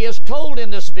 Then he is told in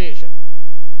this vision,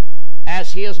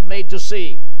 as he is made to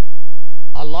see,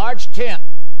 a large tent,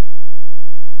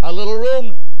 a little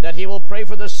room that he will pray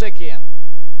for the sick in.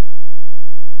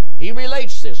 He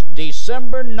relates this,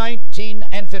 December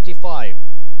 1955.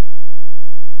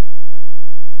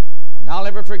 And I'll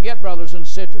never forget, brothers and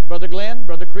sisters, Brother Glenn,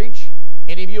 Brother Creech,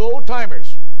 any of you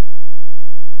old-timers,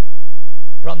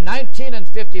 from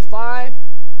 1955,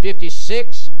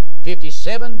 56,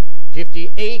 57,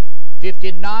 58,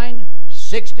 59,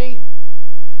 60,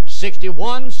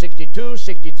 61, 62,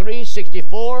 63,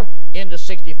 64, into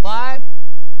 65,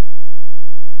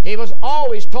 he was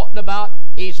always talking about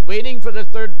he's waiting for the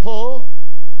third pull,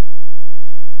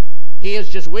 He is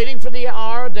just waiting for the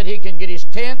hour that he can get his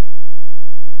tent.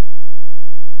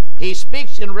 He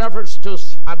speaks in reference to,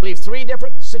 I believe, 3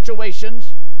 different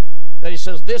situations that he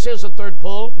says, this is the third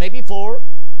pull, maybe 4.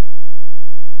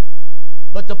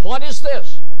 But the point is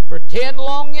this: for 10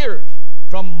 long years,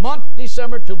 from month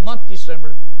December to month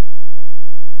December,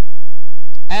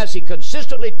 as he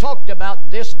consistently talked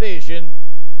about this vision,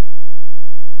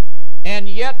 and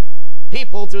yet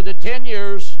people through the 10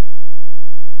 years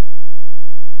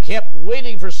kept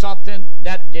waiting for something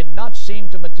that did not seem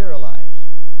to materialize.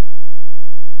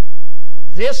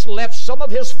 This left some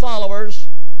of his followers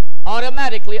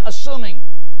automatically assuming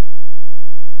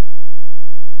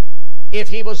if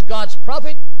he was God's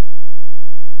prophet,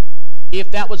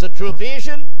 if that was a true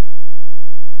vision,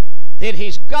 then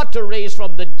he's got to raise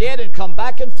from the dead and come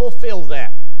back and fulfill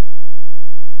that.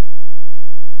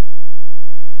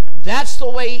 That's the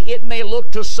way it may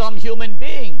look to some human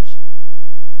beings.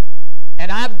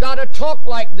 And I've got to talk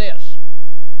like this.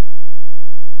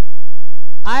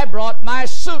 I brought my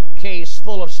suitcase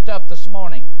full of stuff this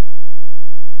morning.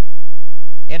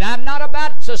 And I'm not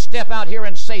about to step out here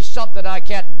and say something I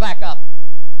can't back up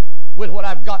with what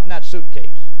I've got in that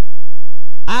suitcase.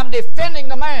 I'm defending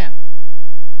the man,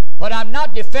 but I'm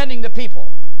not defending the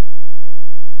people.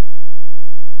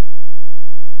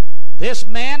 This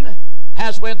man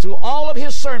has went through all of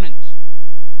his sermons.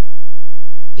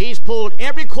 He's pulled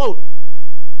every quote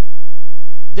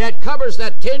that covers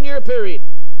that 10-year period.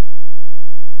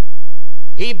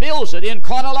 He builds it in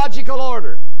chronological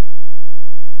order.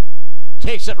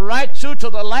 Takes it right through to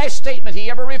the last statement he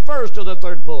ever refers to the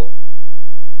third pull.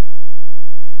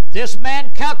 This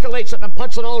man calculates it and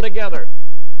puts it all together.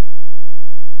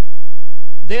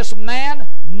 This man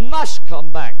must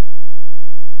come back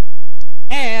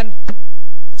and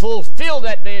fulfill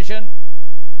that vision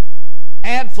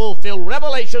and fulfill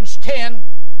Revelations 10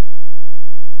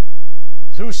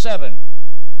 through 7.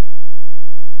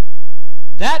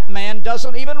 That man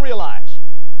doesn't even realize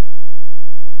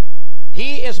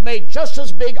he has made just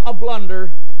as big a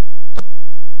blunder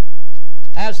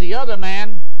as the other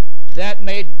man that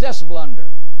made this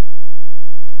blunder.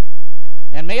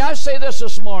 And may I say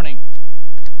this morning,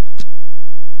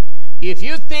 if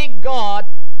you think God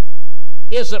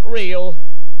isn't real,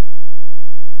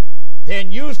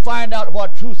 then you find out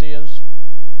what truth is,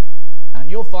 and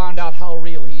you'll find out how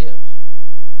real he is.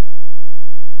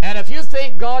 And if you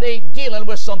think God ain't dealing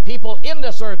with some people in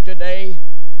this earth today,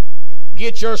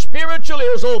 get your spiritual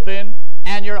ears open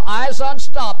and your eyes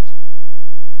unstopped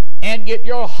and get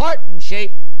your heart in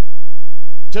shape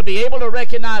to be able to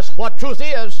recognize what truth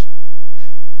is.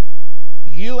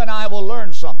 You and I will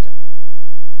learn something.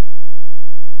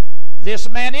 This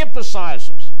man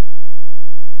emphasizes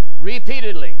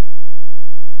repeatedly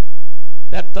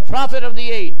that the prophet of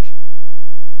the age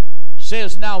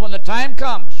says, now when the time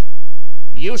comes,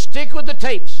 you stick with the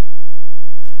tapes.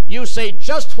 You say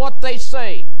just what they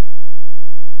say.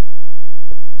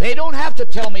 They don't have to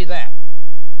tell me that.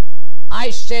 I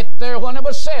sat there when it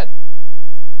was said.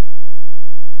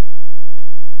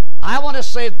 I want to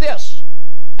say this,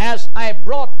 as I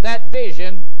brought that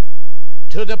vision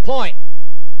to the point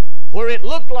where it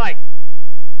looked like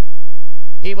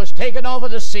he was taken off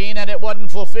of the scene and it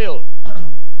wasn't fulfilled.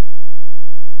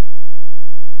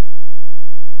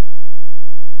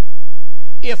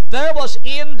 If there was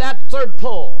in that third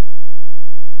pull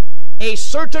a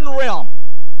certain realm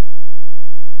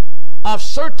of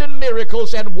certain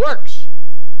miracles and works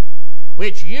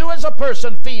which you as a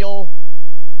person feel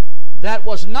that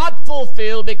was not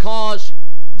fulfilled because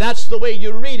that's the way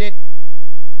you read it,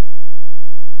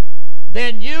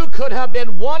 then you could have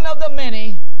been one of the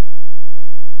many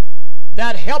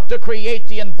that helped to create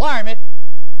the environment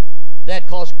that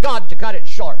caused God to cut it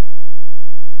short.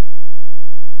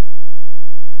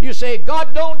 You say,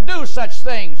 God don't do such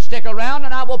things. Stick around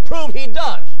and I will prove he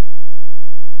does.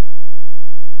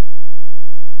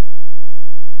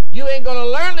 You ain't going to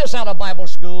learn this out of Bible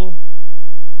school.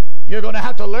 You're going to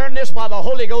have to learn this by the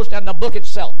Holy Ghost and the book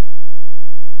itself.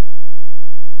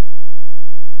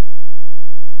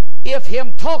 If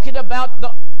him talking about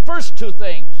the first two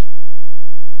things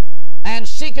and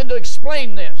seeking to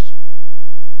explain this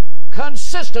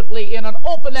consistently in an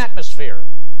open atmosphere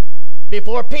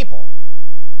before people,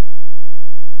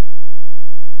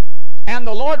 and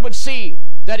the Lord would see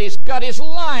that he's got his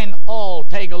line all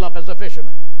tangled up as a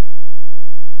fisherman.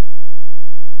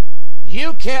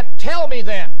 You can't tell me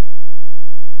then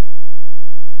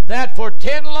that for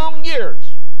 10 long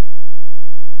years,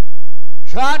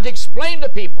 trying to explain to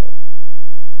people,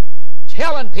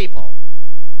 telling people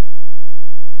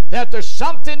that there's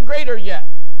something greater yet.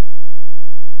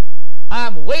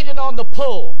 I'm waiting on the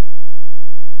pull.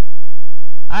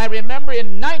 I remember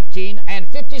in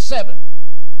 1957,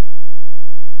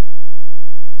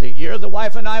 the year the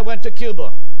wife and I went to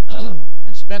Cuba and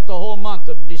spent the whole month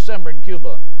of December in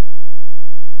Cuba.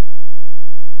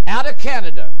 Out of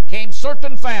Canada came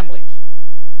certain families.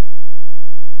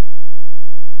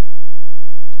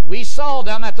 We saw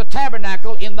them at the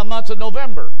tabernacle in the month of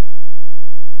November.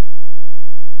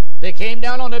 They came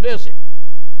down on a visit.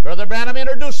 Brother Branham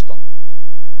introduced them.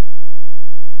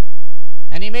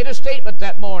 And he made a statement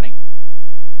that morning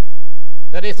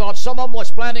that he thought some of them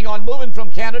was planning on moving from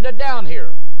Canada down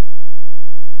here.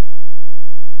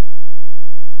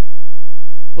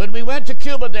 When we went to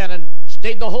Cuba then and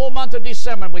stayed the whole month of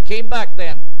December, and we came back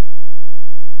then,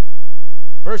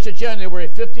 1st of January,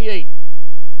 58,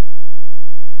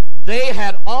 they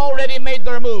had already made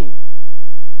their move.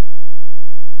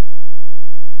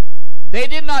 They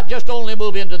did not just only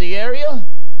move into the area.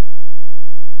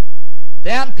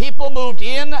 Them people moved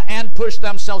in and pushed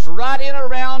themselves right in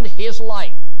around his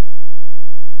life.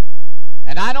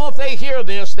 And I know if they hear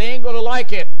this, they ain't going to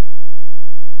like it.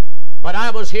 But I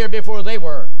was here before they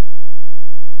were.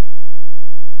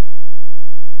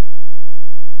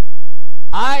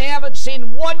 I haven't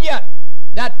seen one yet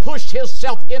that pushed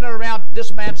himself in and around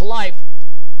this man's life,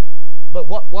 but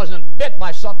what wasn't bit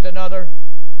by something or other.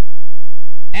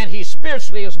 And he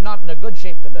spiritually is not in a good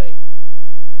shape today.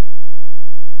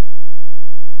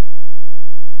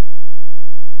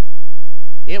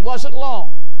 It wasn't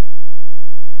long.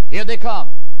 Here they come.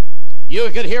 You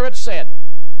could hear it said,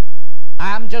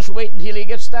 I'm just waiting till he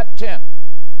gets that tent.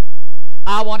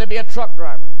 I want to be a truck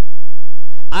driver.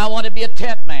 I want to be a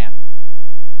tent man.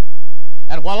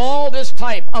 And while all this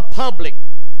type of public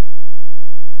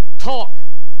talk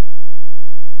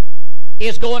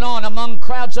is going on among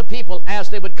crowds of people as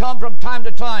they would come from time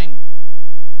to time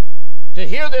to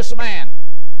hear this man,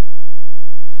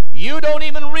 you don't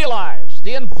even realize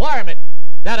the environment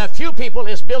that a few people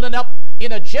is building up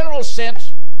in a general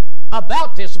sense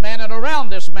about this man and around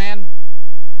this man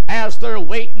as they're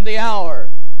waiting the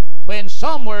hour when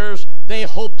somewheres they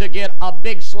hope to get a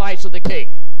big slice of the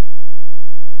cake.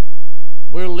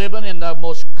 We're living in the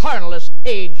most carnalist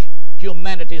age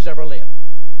humanity's ever lived.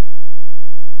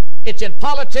 It's in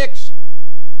politics.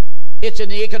 It's in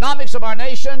the economics of our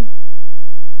nation.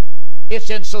 It's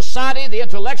in society, the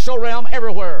intellectual realm,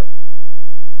 everywhere.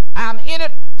 I'm in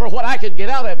it for what I could get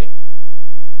out of it.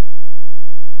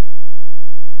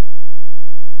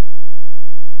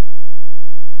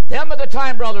 Them are the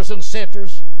time, brothers and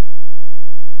sisters.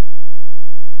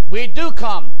 We do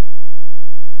come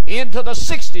into the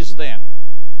 60s then.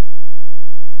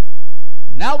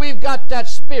 Now we've got that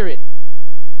spirit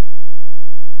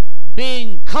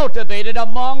being cultivated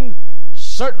among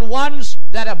certain ones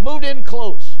that have moved in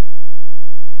close.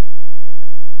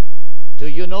 Do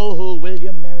you know who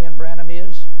William Marion Branham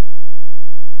is?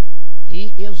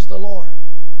 He is the Lord.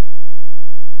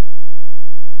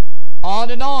 On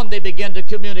and on they began to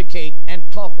communicate and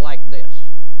talk like this.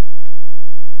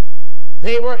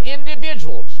 They were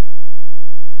individuals.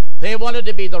 They wanted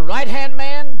to be the right-hand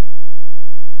man.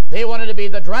 They wanted to be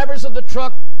the drivers of the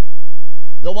truck,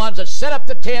 the ones that set up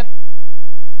the tent.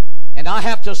 And I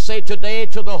have to say today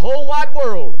to the whole wide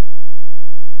world,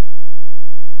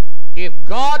 if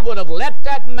God would have let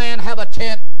that man have a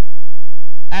tent,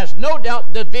 as no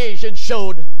doubt the vision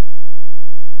showed,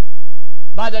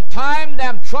 by the time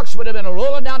them trucks would have been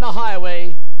rolling down the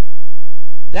highway,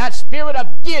 that spirit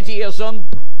of deityism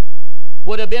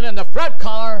would have been in the front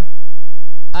car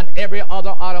and every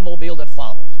other automobile that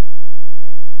follows.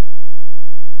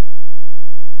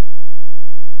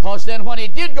 Because then when he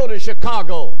did go to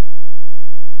Chicago,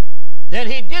 then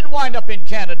he did wind up in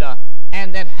Canada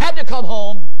and then had to come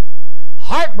home,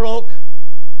 heartbroken.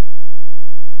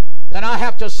 Then I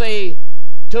have to say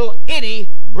to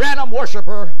any Branham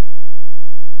worshiper,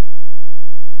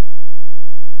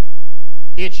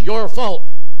 it's your fault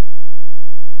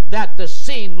that the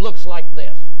scene looks like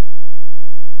this.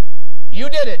 You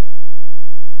did it.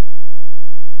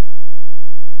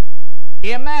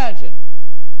 Imagine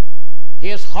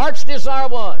his heart's desire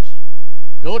was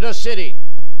go to a city,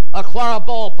 acquire a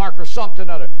ballpark or something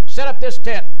or other, set up this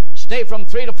tent, stay from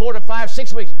 3 to 4 to 5,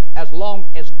 6 weeks, as long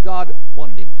as God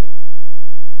wanted him to.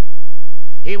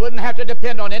 He wouldn't have to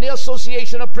depend on any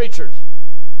association of preachers.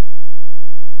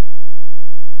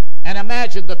 And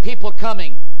imagine the people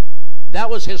coming. That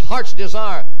was his heart's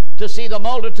desire, to see the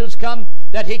multitudes come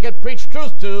that he could preach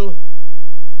truth to.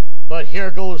 But here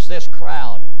goes this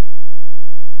crowd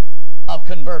of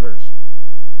converters.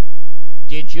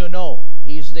 Did you know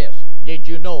he's this? Did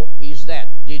you know he's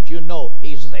that? Did you know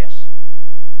he's this?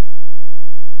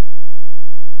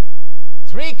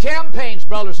 3 campaigns,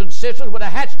 brothers and sisters, would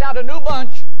have hatched out a new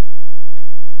bunch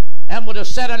and would have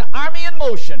set an army in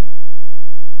motion.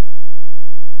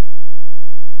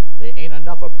 There ain't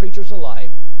enough of preachers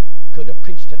alive could have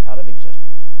preached it out of existence.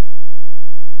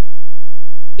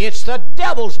 It's the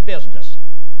devil's business,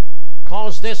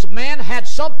 because this man had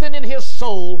something in his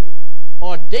soul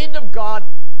ordained of God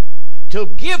to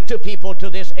give to people to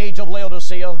this age of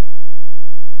Laodicea.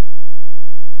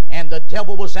 And the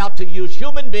devil was out to use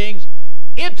human beings,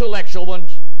 intellectual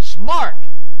ones, smart,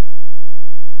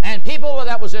 and people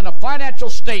that was in a financial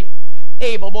state,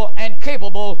 able and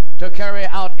capable to carry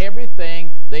out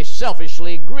everything they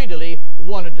selfishly, greedily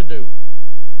wanted to do.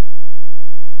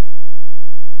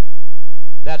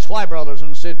 That's why, brothers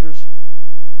and sisters,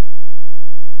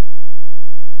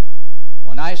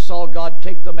 when I saw God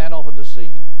take the man off of the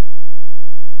scene,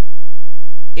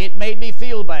 it made me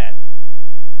feel bad.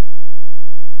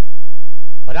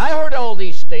 But I heard all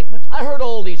these statements, I heard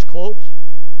all these quotes,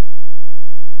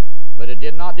 but it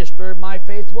did not disturb my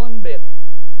faith one bit.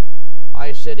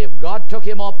 I said, if God took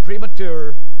him off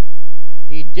premature,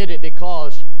 he did it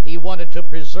because he wanted to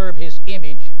preserve his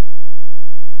image,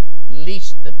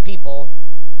 lest the people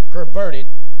pervert it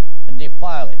and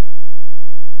defile it.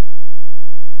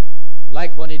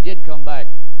 Like when he did come back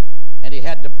and he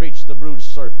had to preach the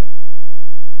bruised serpent.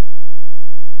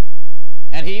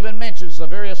 And he even mentions the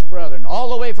various brethren all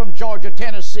the way from Georgia,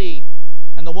 Tennessee,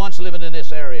 and the ones living in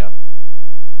this area.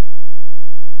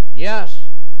 Yes,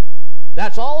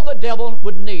 that's all the devil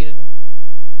would need.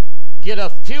 Get a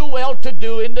few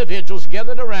well-to-do individuals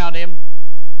gathered around him,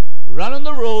 running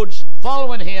the roads,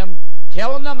 following him,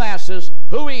 telling the masses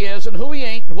who he is and who he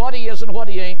ain't, and what he is and what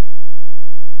he ain't.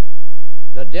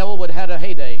 The devil would have had a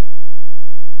heyday.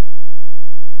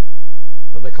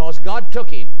 But because God took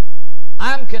him,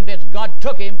 I'm convinced God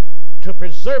took him to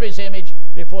preserve his image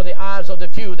before the eyes of the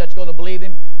few that's going to believe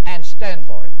him and stand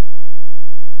for it.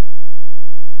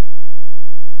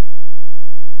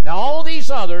 Now all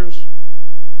these others,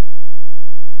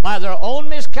 by their own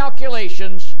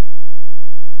miscalculations,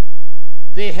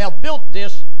 they have built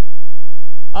this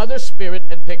other spirit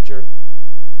and picture,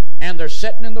 and they're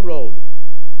sitting in the road.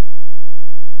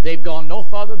 They've gone no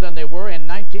further than they were in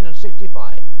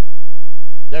 1965.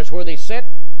 There's where they sit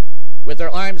with their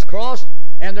arms crossed,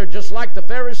 and they're just like the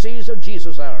Pharisees of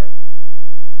Jesus' hour.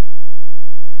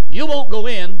 You won't go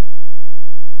in,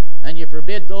 and you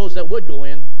forbid those that would go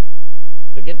in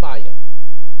to get by you.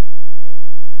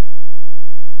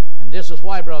 And this is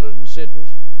why, brothers and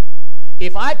sisters,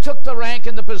 if I took the rank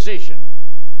and the position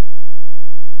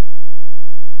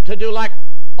to do like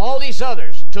all these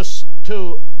others,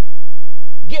 to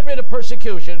get rid of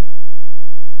persecution,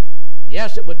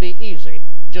 yes, it would be easy.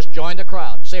 Just join the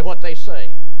crowd, say what they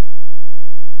say.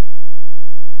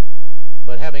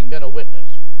 But having been a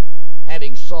witness,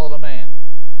 having saw the man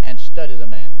and studied the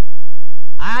man,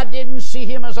 I didn't see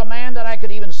him as a man that I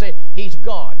could even say he's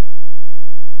God.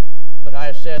 But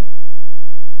I said,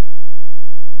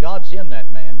 God's in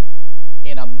that man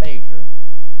in a measure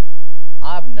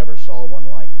I've never saw one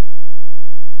like it.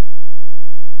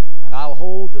 And I'll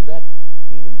hold to that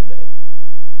even today.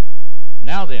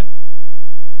 Now then,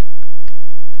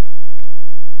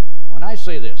 when I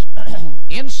say this,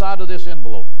 inside of this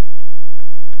envelope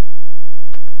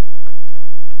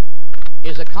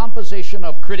is a composition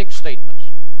of critic statements.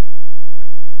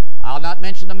 I'll not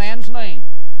mention the man's name,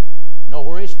 know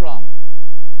where he's from.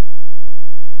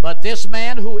 But this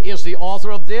man who is the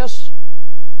author of this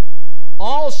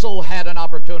also had an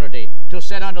opportunity to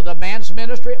sit under the man's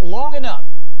ministry long enough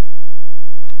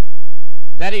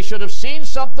that he should have seen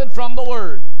something from the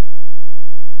Word.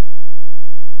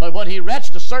 But when he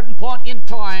reached a certain point in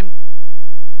time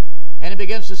and he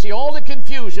begins to see all the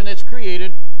confusion that's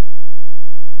created,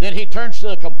 then he turns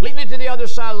completely to the other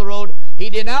side of the road. He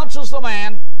denounces the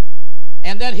man,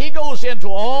 and then he goes into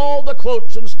all the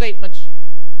quotes and statements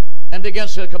and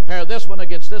begins to compare this one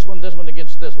against this one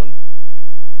against this one,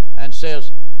 and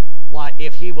says, why,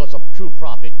 if he was a true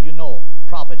prophet, you know,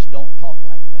 prophets don't talk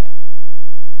like that.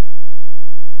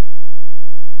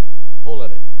 Full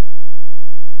of it.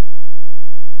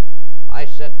 I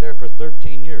sat there for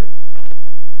 13 years.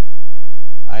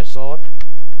 I saw it.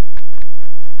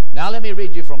 Now let me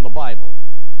read you from the Bible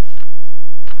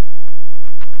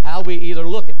how we either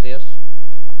look at this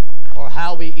or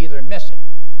how we either miss it.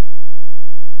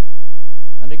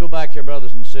 Let me go back here,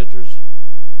 brothers and sisters,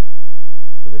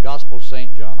 to the Gospel of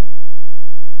St. John.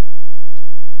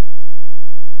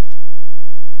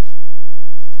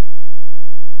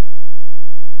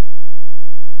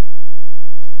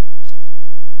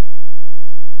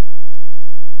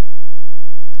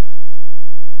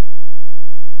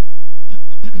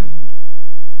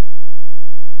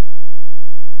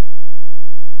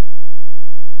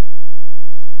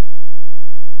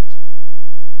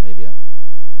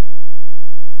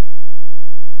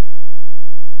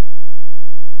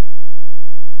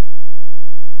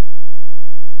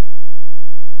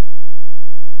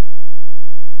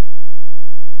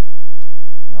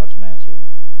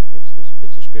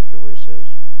 scripture where he says,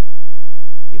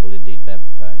 he will indeed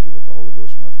baptize you with the Holy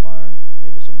Ghost and with fire.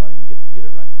 Maybe somebody can get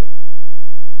it right quick.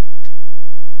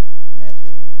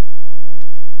 Matthew, yeah, all right.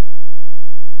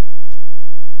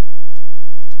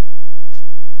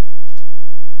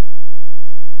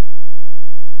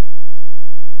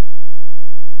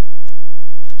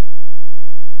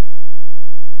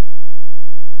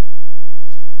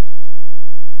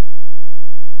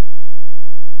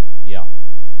 Yeah.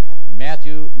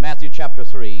 Matthew chapter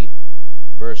 3,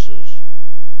 verses.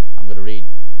 I'm going to read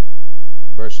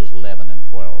verses 11 and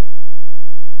 12.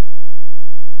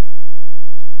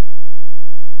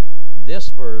 This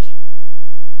verse,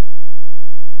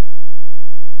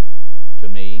 to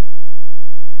me,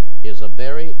 is a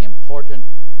very important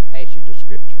passage of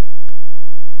Scripture.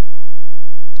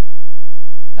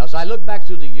 Now, as I look back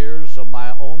through the years of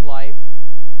my own life,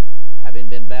 having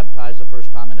been baptized the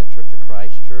first time in a Church of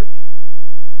Christ church,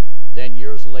 then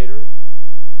years later,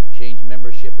 changed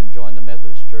membership and joined the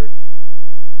Methodist Church.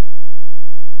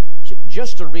 See,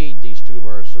 just to read these two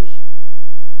verses,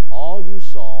 all you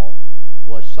saw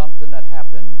was something that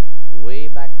happened way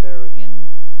back there in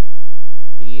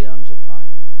the eons of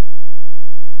time.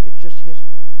 It's just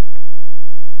history.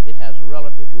 It has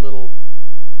relative little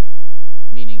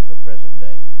meaning for present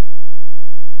day.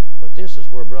 But this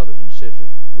is where, brothers and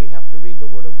sisters, we have to read the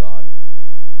Word of God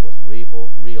with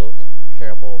real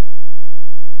careful,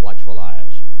 watchful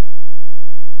eyes.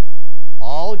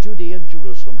 All Judea and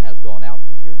Jerusalem has gone out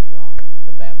to hear John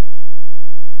the Baptist.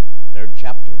 3rd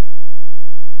chapter.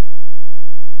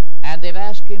 And they've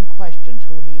asked him questions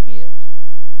who he is.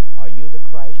 Are you the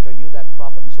Christ? Are you that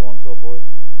prophet? And so on and so forth.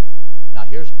 Now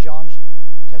here's John's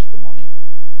testimony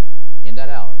in that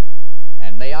hour.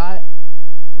 And may I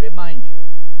remind you,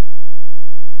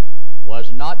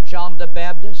 was not John the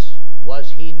Baptist,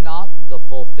 was he not the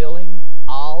fulfilling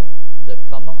of the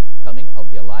coming of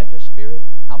the Elijah Spirit?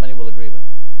 How many will agree with me?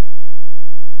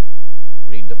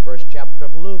 Read the 1st chapter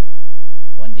of Luke,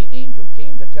 when the angel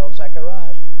came to tell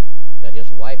Zacharias that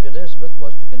his wife Elizabeth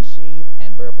was to conceive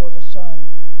and bear forth a son,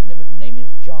 and they would name him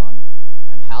John,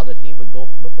 and how that he would go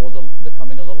before the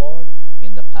coming of the Lord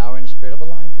in the power and spirit of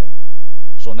Elijah.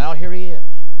 So now here he is.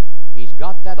 He's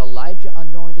got that Elijah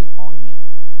anointing on him.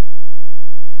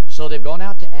 So they've gone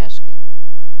out to ask him.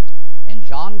 And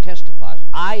John testifies,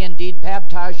 I indeed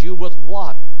baptize you with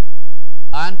water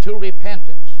unto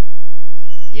repentance.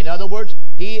 In other words,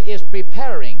 he is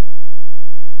preparing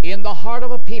in the heart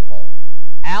of a people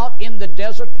out in the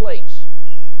desert place.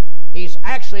 He's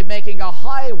actually making a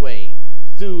highway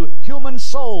through human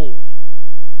souls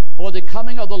for the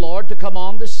coming of the Lord to come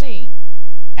on the scene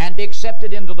and be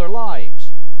accepted into their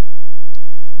lives.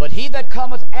 But he that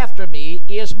cometh after me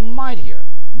is mightier,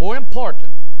 more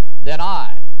important than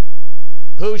I,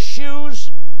 whose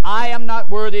shoes I am not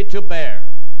worthy to bear.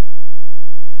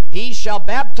 He shall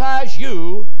baptize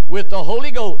you with the Holy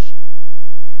Ghost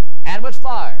and with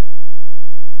fire.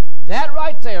 That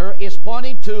right there is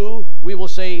pointing to, we will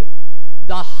say,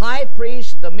 the high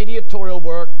priest, the mediatorial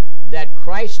work that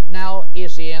Christ now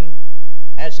is in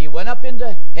as he went up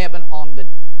into heaven on the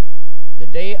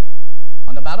day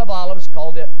on the Mount of Olives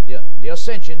called the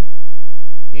Ascension.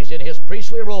 He's in his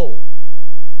priestly role.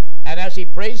 And as he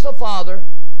prays the Father,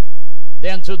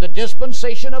 then through the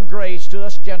dispensation of grace to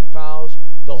us Gentiles,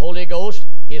 the Holy Ghost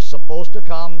is supposed to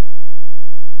come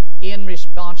in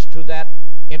response to that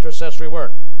intercessory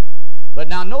work. But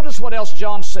now notice what else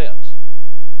John says.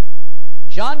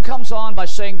 John comes on by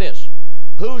saying this,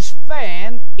 whose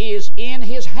fan is in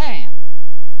his hand,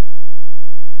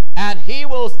 and he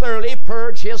will thoroughly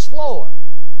purge his floor.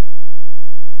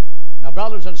 Now,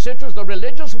 brothers and sisters, the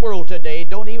religious world today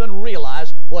don't even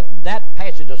realize what that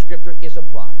passage of Scripture is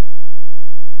implying.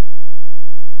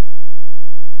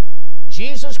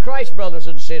 Jesus Christ, brothers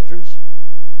and sisters,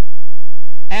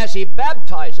 as he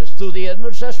baptizes through the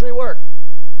intercessory work,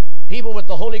 people with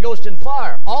the Holy Ghost and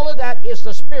fire, all of that is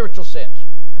the spiritual sense.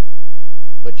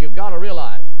 But you've got to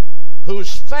realize,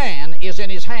 whose fan is in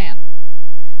his hand.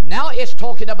 Now it's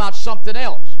talking about something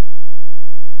else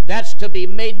that's to be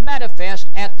made manifest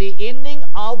at the ending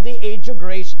of the age of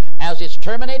grace as it's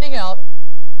terminating out.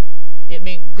 It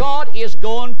means God is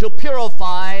going to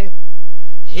purify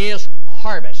his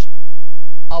harvest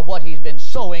of what he's been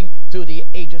sowing through the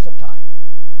ages of time.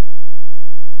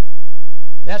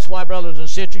 That's why, brothers and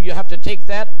sisters, you have to take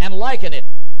that and liken it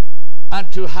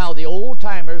unto how the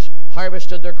old-timers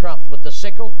harvested their crops with the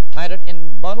sickle, tied it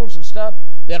in bundles and stuff,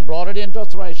 then brought it into a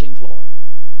threshing floor.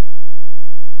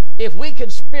 If we can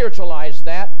spiritualize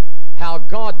that, how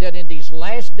God did in these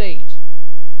last days,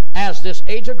 as this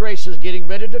age of grace is getting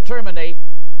ready to terminate,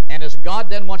 and as God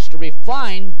then wants to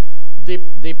refine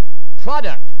the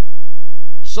product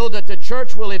so that the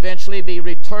church will eventually be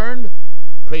returned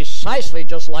precisely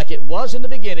just like it was in the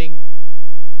beginning,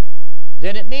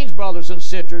 then it means, brothers and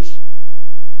sisters,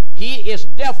 he is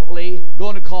definitely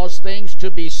going to cause things to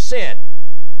be said.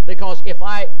 Because if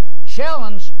I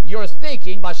challenge your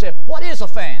thinking by saying, what is a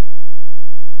fan?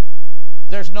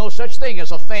 There's no such thing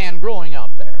as a fan growing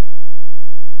out there.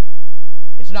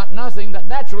 It's not nothing that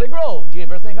naturally grows. Do you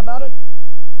ever think about it?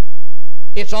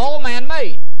 It's all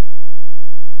man-made.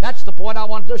 That's the point I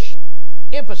wanted to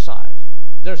emphasize.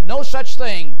 There's no such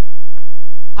thing.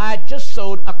 I just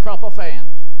sowed a crop of fans.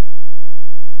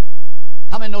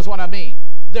 How many knows what I mean?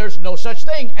 There's no such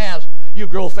thing as you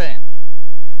grow fans,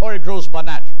 or it grows by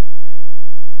natural.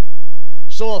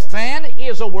 So a fan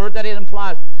is a word that it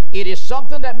implies it is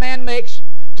something that man makes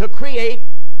to create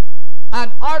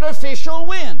an artificial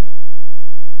wind.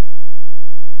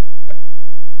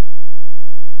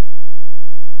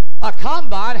 A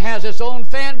combine has its own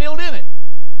fan built in it.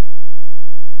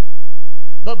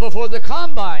 But before the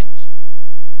combines,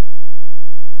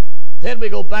 then we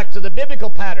go back to the biblical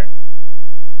pattern.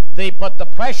 They put the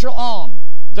pressure on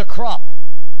the crop.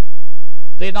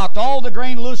 They knocked all the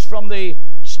grain loose from the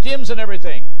stems and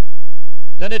everything.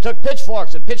 Then they took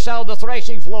pitchforks and pitched out of the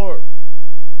threshing floor.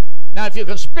 Now, if you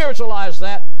can spiritualize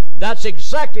that, that's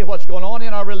exactly what's going on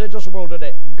in our religious world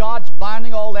today. God's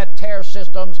binding all that tare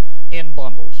systems in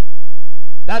bundles.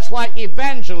 That's why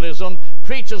evangelism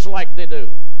preaches like they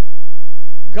do.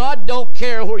 God don't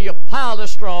care where you pile the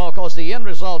straw, because the end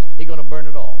result, He's going to burn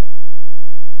it all.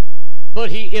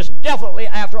 But He is definitely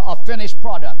after a finished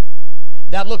product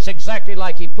that looks exactly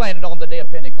like He planted on the day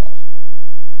of Pentecost.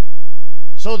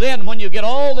 So then, when you get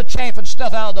all the chaff and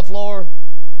stuff out of the floor,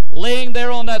 laying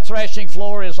there on that threshing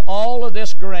floor is all of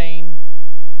this grain.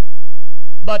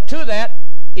 But to that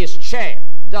is chaff,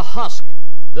 the husk,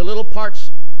 the little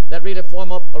parts that really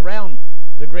form up around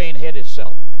the grain head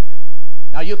itself.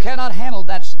 Now, you cannot handle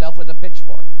that stuff with a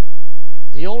pitchfork.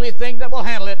 The only thing that will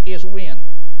handle it is wind.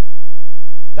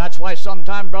 That's why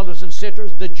sometimes, brothers and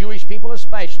sisters, the Jewish people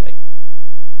especially,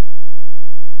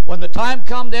 when the time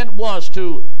come then was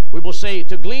to, we will say,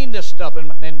 to glean this stuff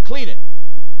and clean it,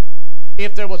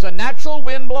 if there was a natural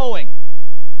wind blowing,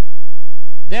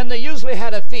 then they usually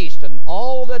had a feast and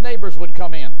all the neighbors would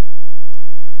come in.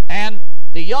 And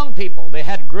the young people, they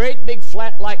had great big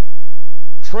flat like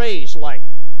trays like.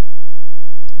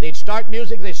 They'd start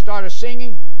music, they'd start a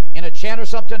singing in a chant or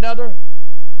something or another,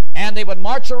 and they would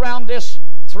march around this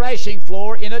threshing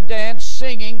floor in a dance,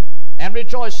 singing and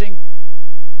rejoicing.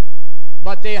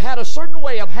 But they had a certain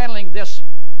way of handling this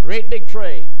great big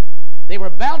tray. They were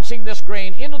bouncing this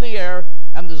grain into the air,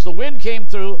 and as the wind came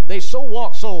through, they so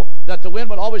walked so that the wind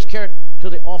would always carry it to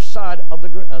the offside of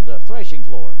the threshing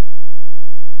floor.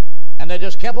 And they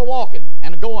just kept walking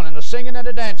and going and singing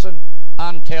and dancing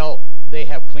until they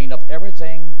have cleaned up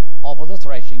everything off of the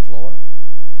threshing floor,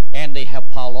 and they have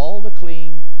piled all the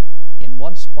clean in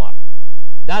one spot.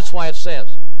 That's why it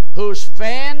says, whose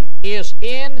fan is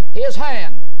in his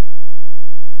hand,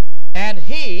 and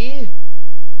he,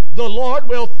 the Lord,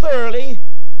 will thoroughly,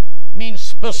 means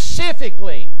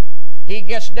specifically, he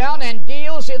gets down and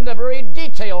deals in the very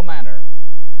detailed manner,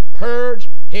 purge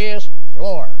his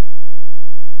floor.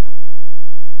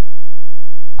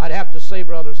 I'd have to say,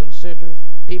 brothers and sisters,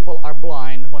 people are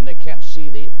blind when they can't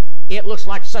see it looks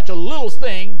like such a little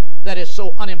thing that is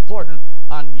so unimportant,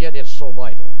 and yet it's so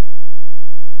vital.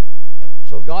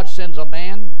 So God sends a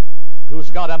man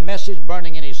who's got a message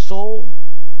burning in his soul,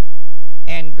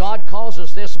 and God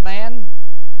causes this man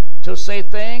to say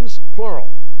things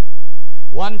plural.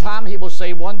 One time he will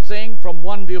say one thing from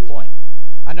one viewpoint,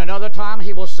 and another time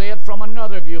he will say it from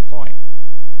another viewpoint.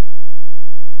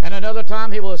 And another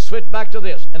time he will switch back to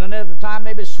this, and another time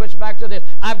maybe switch back to this.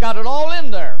 I've got it all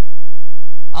in there.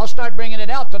 I'll start bringing it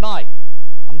out tonight.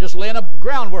 I'm just laying a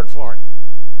groundwork for it.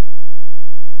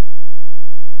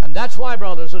 And that's why,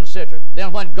 brothers and sisters,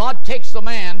 then when God takes the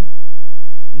man,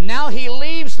 now he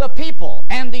leaves the people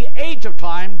and the age of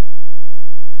time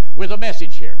with a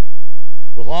message here,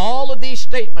 with all of these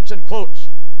statements and quotes.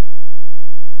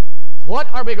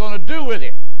 What are we going to do with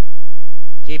it?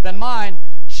 Keep in mind,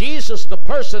 Jesus, the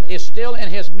person, is still in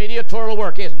his mediatorial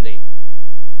work, isn't he?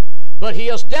 But he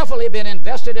has definitely been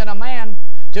invested in a man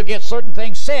to get certain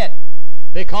things said,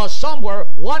 because somewhere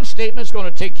one statement is going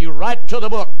to take you right to the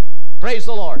book. Praise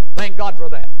the Lord. Thank God for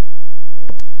that.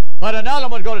 But another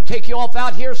one's going to take you off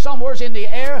out here somewhere in the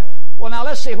air. Well, now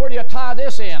let's see, where do you tie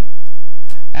this in?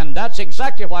 And that's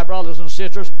exactly why, brothers and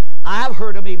sisters, I've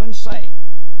heard him even say,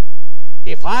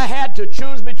 if I had to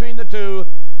choose between the two,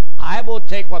 I will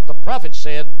take what the prophet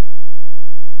said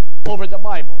over the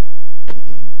Bible.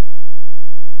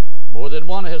 More than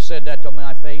one has said that to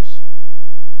my face.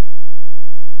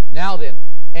 Now then,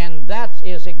 and that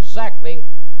is exactly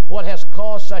what has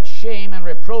caused such shame and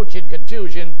reproach and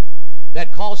confusion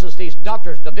that causes these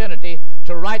doctors of divinity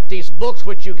to write these books,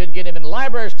 which you can get them in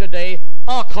libraries today,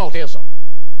 occultism.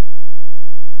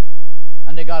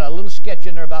 And they got a little sketch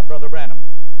in there about Brother Branham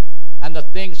and the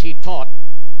things he taught,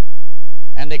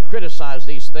 and they criticize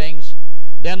these things.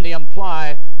 Then they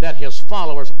imply that his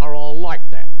followers are all like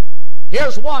that.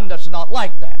 Here's one that's not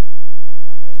like that.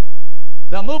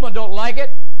 The movement don't like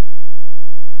it,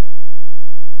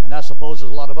 and I suppose a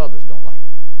lot of others don't like it.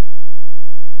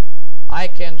 I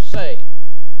can say,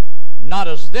 not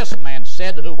as this man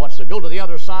said, who wants to go to the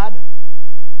other side,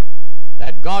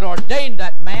 that God ordained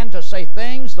that man to say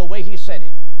things the way he said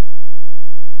it.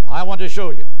 Now, I want to show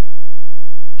you.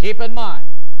 Keep in mind,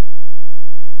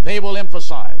 they will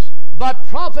emphasize, but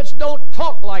prophets don't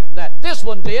talk like that. This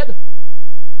one did.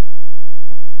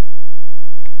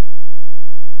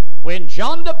 When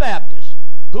John the Baptist,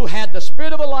 who had the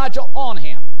spirit of Elijah on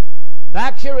him,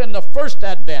 back here in the first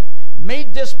advent,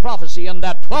 made this prophecy in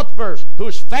that 12th verse,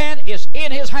 whose fan is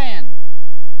in his hand.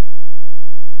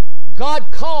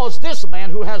 God calls this man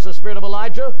who has the spirit of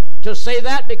Elijah to say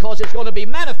that because it's going to be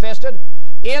manifested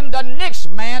in the next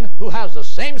man who has the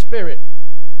same spirit.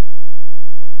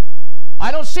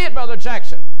 I don't see it, Brother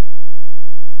Jackson.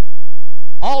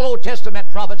 All Old Testament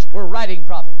prophets were writing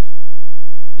prophets.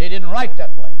 They didn't write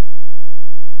that way.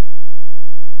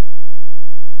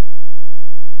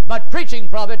 But preaching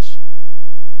prophets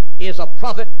is a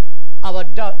prophet of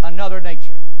another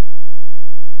nature.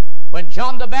 When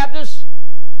John the Baptist,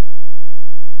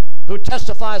 who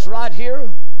testifies right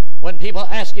here, when people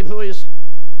ask him who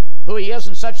he is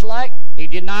and such like, he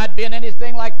denied being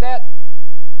anything like that.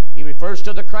 He refers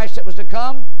to the Christ that was to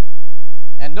come.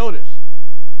 And notice,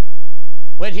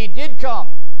 when he did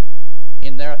come,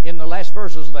 in the last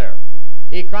verses there,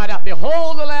 he cried out,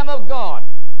 "Behold the Lamb of God."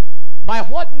 By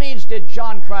what means did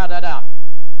John cry that out?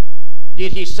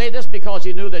 Did he say this because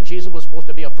he knew that Jesus was supposed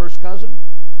to be a first cousin?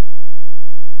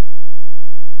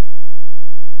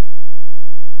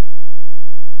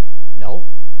 No.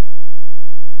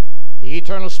 The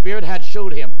eternal Spirit had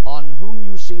showed him, "On whom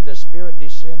you see the Spirit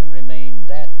descend and remain,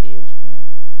 that is him."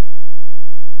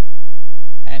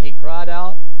 And he cried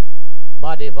out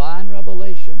by divine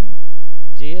revelation,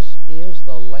 "This is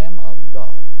the Lamb of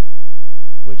God,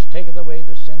 which taketh away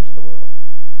the sins of the world."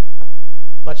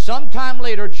 But sometime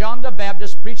later, John the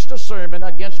Baptist preached a sermon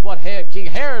against what King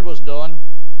Herod was doing,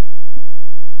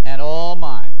 and oh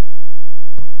my,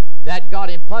 that got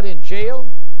him put in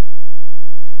jail.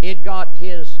 It got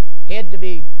his head to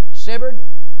be severed.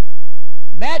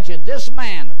 Imagine this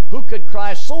man who could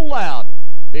cry so loud,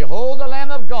 "Behold the Lamb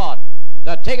of God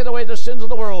that taketh away the sins of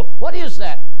the world." What is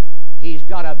that? He's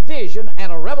got a vision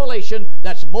and a revelation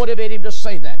that's motivating him to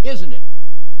say that, isn't it?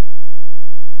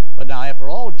 But now, after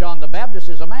all, John the Baptist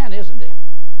is a man, isn't he?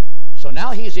 So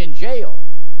now he's in jail.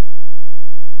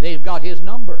 They've got his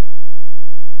number.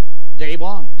 Day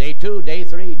 1, day 2, day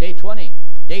 3, day 20,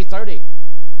 day 30.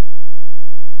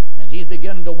 And he's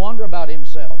beginning to wonder about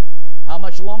himself. How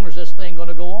much longer is this thing going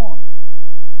to go on?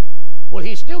 Well,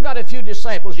 he's still got a few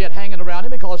disciples yet hanging around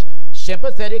him because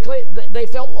sympathetically they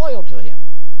felt loyal to him.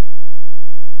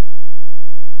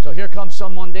 So here comes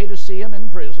some one day to see him in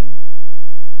prison.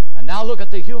 And now look at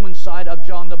the human side of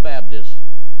John the Baptist.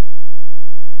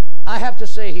 I have to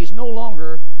say, he's no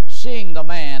longer seeing the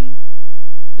man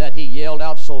that he yelled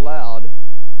out so loud.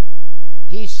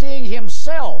 He's seeing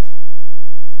himself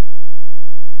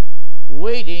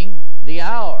waiting the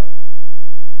hour.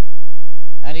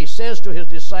 And he says to his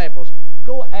disciples,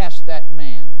 "Go ask that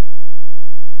man,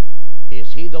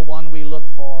 is he the one we look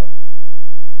for,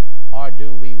 or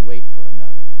do we wait for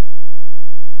another one?"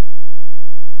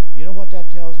 You know what that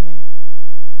tells me?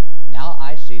 Now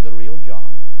I see the real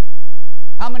John.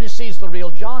 How many sees the real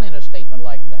John in a statement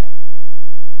like that?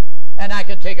 And I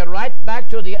can take it right back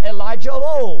to the Elijah of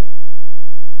old.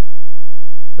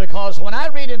 Because when I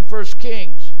read in 1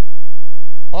 Kings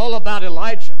all about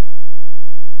Elijah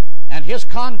and his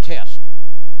contest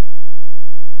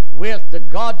with the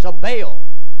gods of Baal,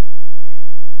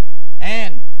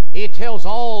 and he tells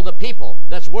all the people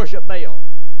that's worship Baal,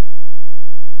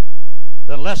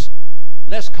 then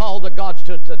let's call the gods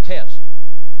to the test.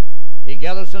 He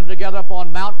gathers them together up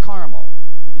on Mount Carmel.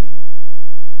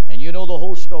 And you know the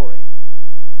whole story.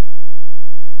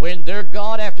 When their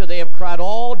God, after they have cried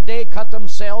all day, cut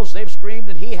themselves, they've screamed,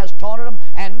 and he has taunted them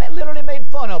and literally made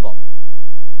fun of them.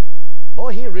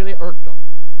 Boy, he really irked them.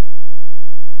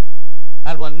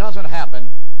 And when nothing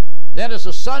happened, then as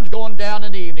the sun's going down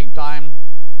in the evening time,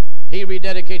 he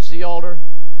rededicates the altar,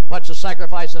 puts the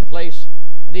sacrifice in place,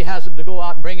 and he has them to go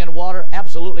out and bring in water,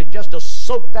 absolutely just to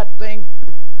soak that thing,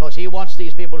 because he wants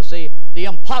these people to see the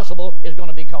impossible is going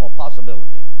to become a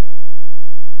possibility.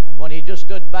 And when he just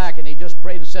stood back and he just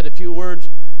prayed and said a few words,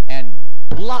 and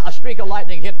a streak of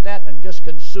lightning hit that and just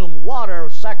consumed water,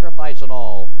 sacrifice and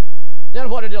all, then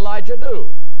what did Elijah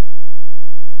do?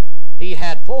 He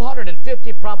had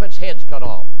 450 prophets' heads cut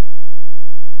off.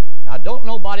 Now, don't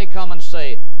nobody come and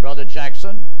say, Brother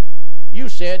Jackson, you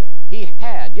said he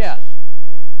had. Yes.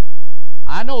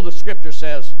 I know the scripture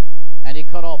says, and he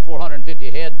cut off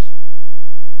 450 heads.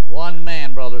 One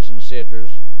man, brothers and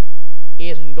sisters,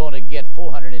 isn't going to get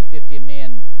 450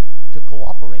 men to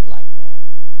cooperate like that.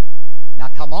 Now,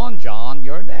 come on, John,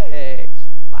 you're next.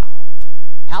 Pow.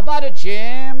 How about it,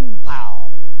 Jim?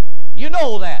 Pow. You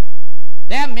know that.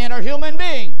 Them men are human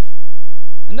beings.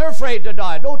 And they're afraid to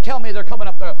die. Don't tell me they're coming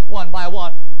up there one by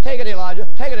one. Take it, Elijah.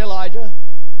 Take it, Elijah.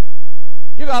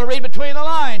 You got to read between the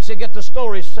lines to get the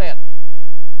story set.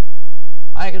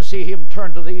 I can see him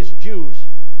turn to these Jews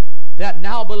that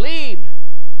now believed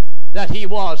that he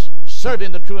was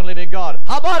serving the true and living God.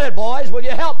 How about it, boys? Will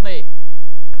you help me?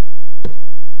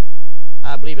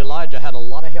 I believe Elijah had a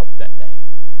lot of help that day.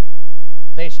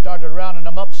 They started rounding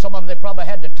them up. Some of them they probably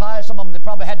had to tie. Some of them they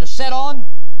probably had to set on.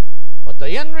 But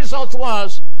the end result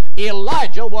was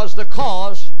Elijah was the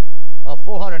cause of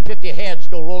 450 heads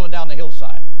go rolling down the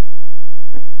hillside.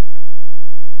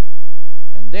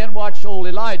 And then watch old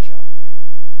Elijah.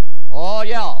 Oh,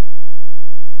 yeah.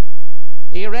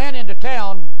 He ran into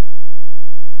town,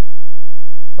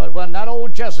 but when that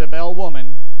old Jezebel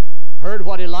woman heard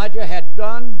what Elijah had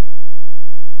done,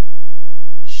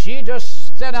 she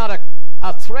just sent out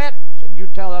a threat. Said, you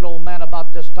tell that old man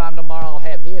about this time tomorrow, I'll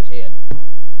have his head.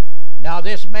 Now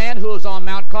this man who was on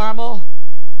Mount Carmel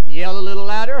yelled a little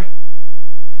louder.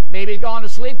 Maybe he's gone to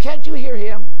sleep. Can't you hear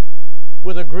him?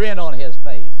 With a grin on his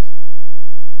face.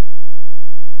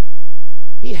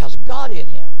 He has God in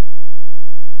him.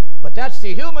 But that's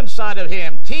the human side of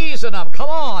him, teasing them. Come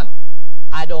on.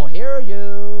 I don't hear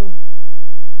you.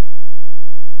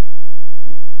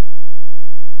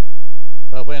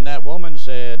 But when that woman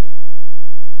said,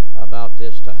 about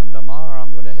this time tomorrow,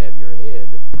 I'm going to have your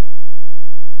head,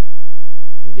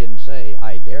 he didn't say,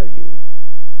 I dare you.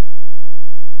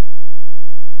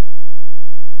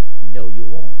 No, you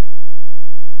won't.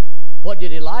 What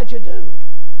did Elijah do?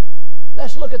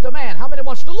 Let's look at the man. How many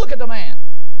wants to look at the man?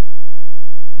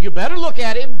 You better look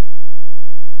at him.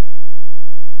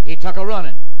 He took a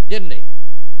running, didn't he?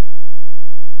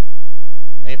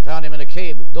 And they found him in a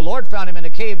cave. The Lord found him in a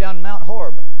cave down Mount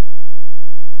Horeb.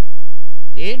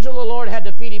 The angel of the Lord had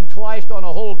to feed him twice on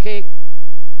a whole cake.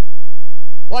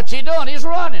 What's he doing? He's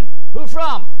running. Who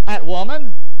from? That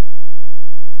woman.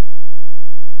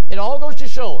 It all goes to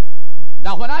show.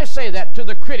 Now, when I say that to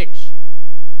the critics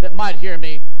that might hear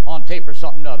me on tape or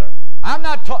something other, I'm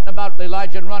not talking about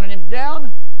Elijah and running him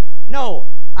down. No,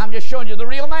 I'm just showing you the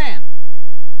real man.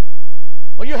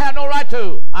 Well, you have no right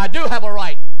to. I do have a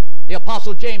right. The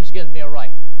Apostle James gives me a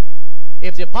right.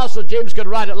 If the Apostle James could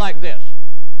write it like this,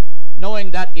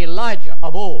 knowing that Elijah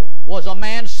of old was a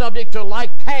man subject to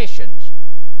like passions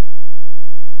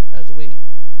as we.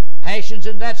 Passions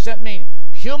in that sense mean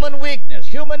human weakness,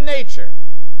 human nature.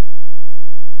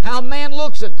 How man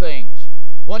looks at things.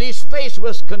 When he's faced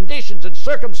with conditions and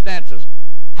circumstances,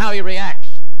 how he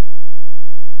reacts.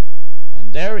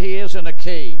 And there he is in a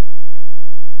cave.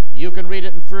 You can read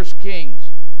it in 1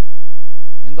 Kings,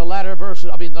 in the latter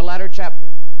verses, the latter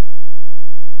chapters.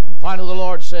 And finally the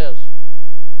Lord says,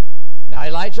 now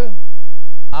Elijah,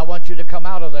 I want you to come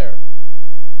out of there.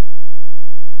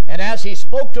 And as he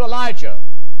spoke to Elijah,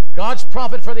 God's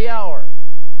prophet for the hour,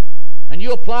 and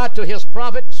you apply it to his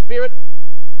prophet spirit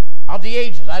of the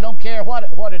ages, I don't care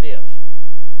what it is.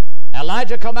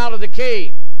 Elijah come out of the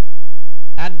cave,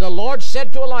 and the Lord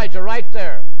said to Elijah right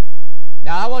there,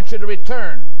 now I want you to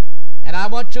return, and I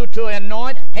want you to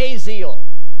anoint Hazael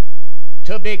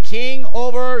to be king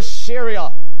over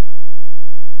Syria.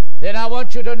 Then I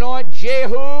want you to anoint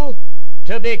Jehu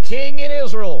to be king in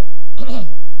Israel.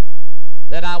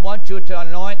 Then I want you to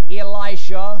anoint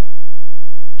Elisha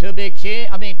to be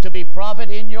to be prophet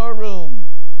in your room.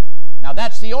 Now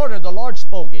that's the order. The Lord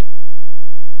spoke it.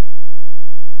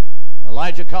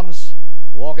 Elijah comes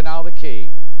walking out of the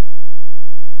cave.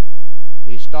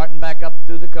 He's starting back up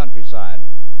through the countryside.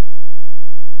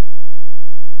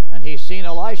 And he's seen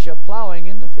Elisha plowing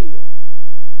in the field.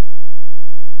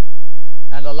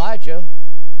 And Elijah,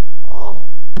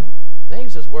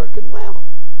 things is working well.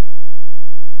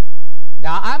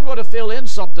 Now I'm going to fill in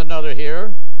something other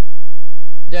here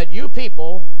that you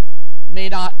people may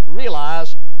not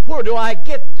realize. Where do I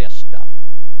get this stuff?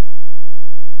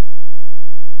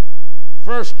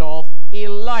 First off,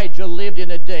 Elijah lived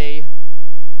in a day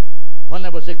when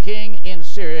there was a king in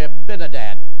Syria,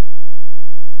 Ben-Hadad.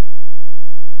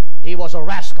 He was a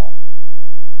rascal.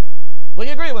 Will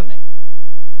you agree with me?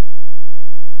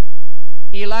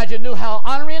 Elijah knew how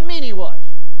honorary and mean he was.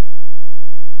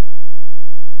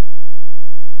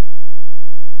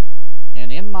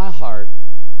 And in my heart,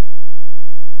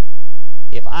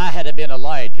 if I had been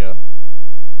Elijah,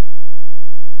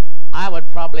 I would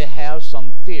probably have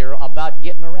some fear about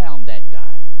getting around that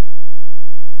guy.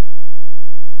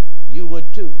 You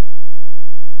would too.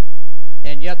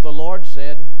 And yet the Lord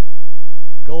said,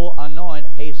 go anoint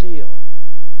Hazael.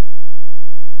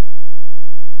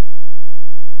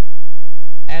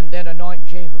 And then anoint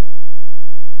Jehu.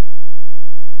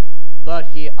 But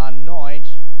he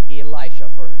anoints Elisha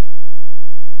first.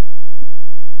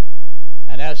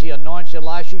 And as he anoints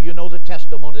Elisha, you know the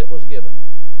testimony that was given.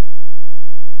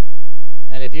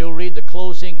 And if you read the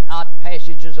closing out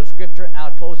passages of Scripture,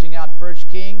 closing out 1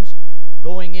 Kings,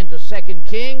 going into 2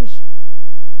 Kings,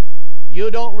 you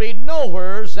don't read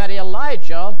nowheres that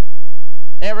Elijah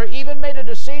ever even made a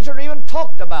decision or even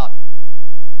talked about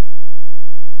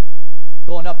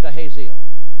going up to Hazael.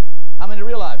 How many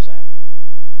realize that?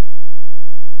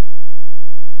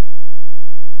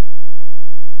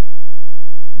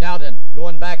 Now then,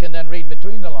 going back and then read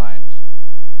between the lines.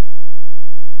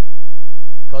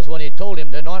 Because when he told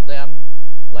him to anoint them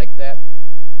like that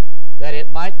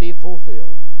it might be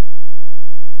fulfilled,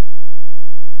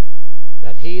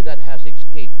 that he that has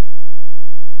escaped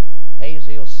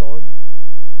Hazael's sword,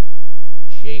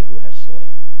 Jehu has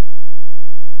slain.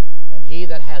 And he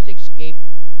that has escaped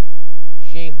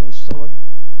Jehu's sword,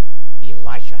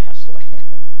 Elisha has slain.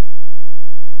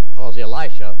 Because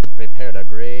Elisha prepared a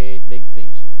great big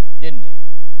feast, didn't he?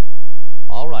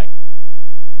 All right.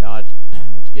 Now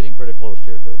it's getting pretty close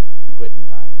here to quitting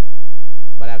time.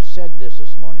 But I've said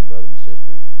this morning, brothers and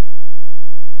sisters.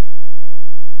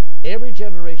 Every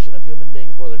generation of human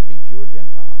beings, whether it be Jew or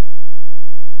Gentile,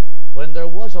 when there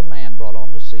was a man brought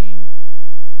on the scene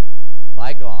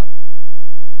by God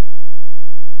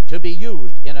to be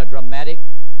used in a dramatic,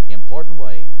 important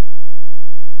way,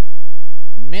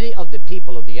 many of the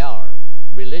people of the hour,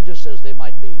 religious as they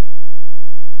might be,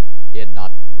 did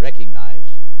not recognize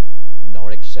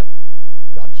nor accept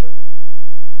God's servant.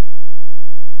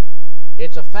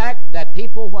 It's a fact that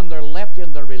people, when they're left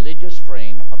in their religious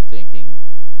frame of thinking,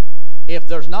 if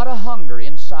there's not a hunger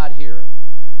inside here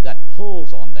that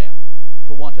pulls on them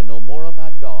to want to know more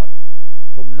about God,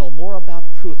 to know more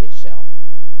about truth itself,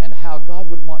 and how God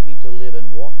would want me to live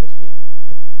and walk with Him,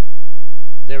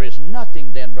 there is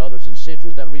nothing then, brothers and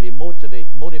sisters, that really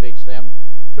motivates them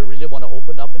to really want to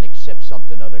open up and accept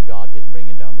something other God is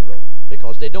bringing down the road.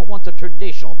 Because they don't want the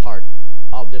traditional part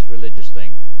of this religious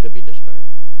thing to be disturbed.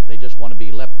 They just want to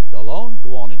be left alone,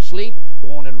 go on and sleep,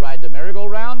 go on and ride the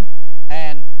merry-go-round,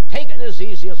 and take it as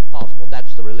easy as possible.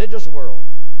 That's the religious world.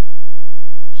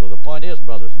 So the point is,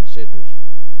 brothers and sisters,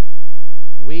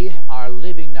 we are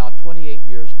living now 28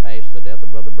 years past the death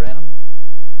of Brother Branham,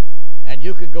 and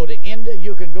you can go to India,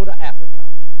 you can go to Africa.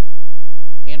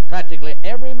 In practically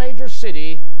every major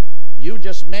city, you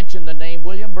just mentioned the name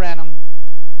William Branham,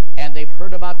 and they've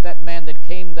heard about that man that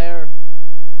came there,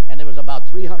 and there was about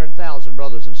 300,000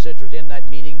 brothers and sisters in that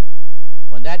meeting,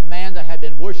 when that man that had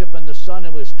been worshiping the sun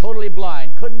and was totally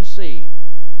blind, couldn't see,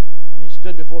 and he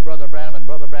stood before Brother Branham, and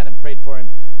Brother Branham prayed for him,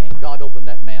 and God opened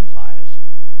that man's eyes.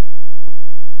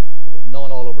 It was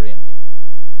known all over India.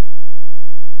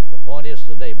 The point is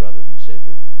today, brothers and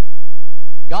sisters,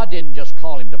 God didn't just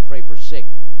call him to pray for sick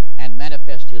and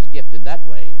manifest his gift in that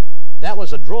way. That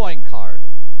was a drawing card.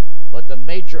 But the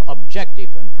major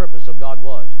objective and purpose of God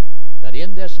was that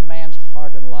in this man's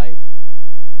heart and life,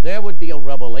 there would be a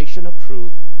revelation of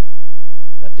truth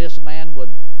that this man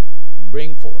would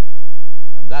bring forth.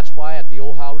 And that's why at the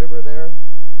Ohio River there,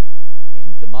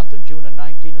 in the month of June of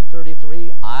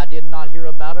 1933, I did not hear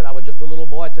about it. I was just a little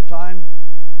boy at the time.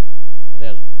 But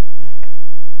as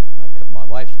my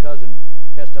wife's cousin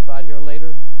testified here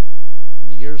later, in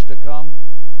the years to come,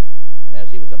 and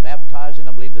as he was baptizing,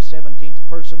 I believe the 17th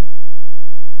person,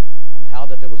 and how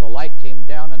that there was a light came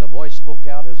down and a voice spoke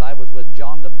out as I was with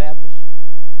John the Baptist,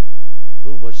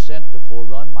 who was sent to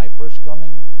forerun my first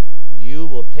coming. You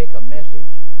will take a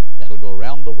message that'll go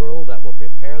around the world that will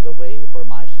prepare the way for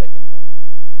my second coming.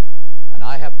 And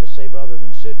I have to say, brothers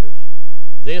and sisters,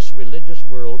 this religious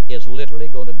world is literally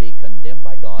going to be condemned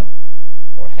by God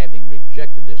for having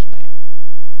rejected this man.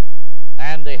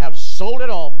 And they have sold it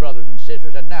off, brothers and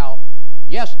sisters, and now,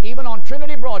 yes, even on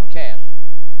Trinity broadcast,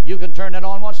 you can turn it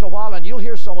on once in a while and you'll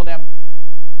hear some of them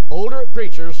older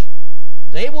preachers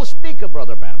They will speak of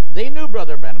Brother Branham. They knew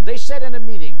Brother Branham. They said in a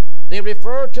meeting, they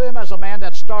refer to him as a man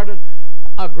that started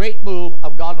a great move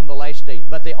of God in the last days,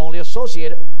 but they only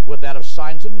associate it with that of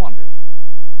signs and wonders.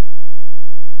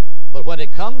 But when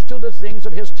it comes to the things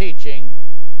of his teaching,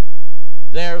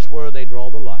 there's where they draw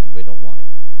the line. We don't want it.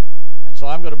 And so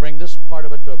I'm going to bring this part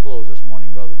of it to a close this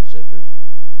morning, brothers and sisters.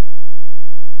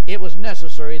 It was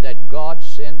necessary that God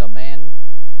send a man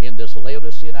in this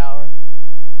Laodicean hour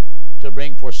to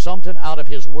bring forth something out of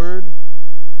his word,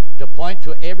 to point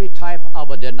to every type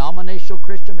of a denominational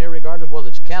Christian, regardless whether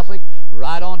it's Catholic,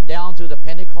 right on down through the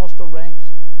Pentecostal ranks,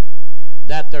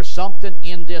 that there's something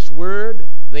in this word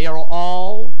they are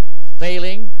all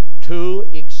failing to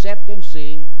accept and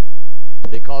see,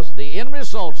 because the end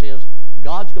result is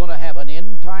God's going to have an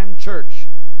end-time church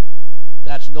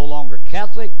that's no longer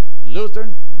Catholic,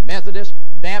 Lutheran, Methodist,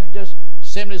 Baptist,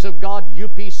 Assemblies of God,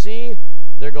 UPC.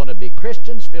 They're going to be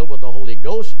Christians filled with the Holy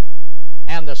Ghost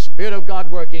and the Spirit of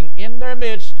God working in their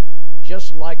midst,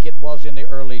 just like it was in the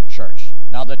early church.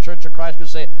 Now the Church of Christ can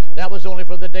say, that was only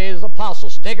for the days of the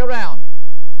apostles. Stick around.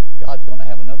 God's going to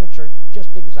have another church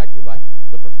just exactly like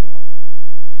the first one was.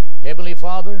 Heavenly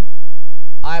Father,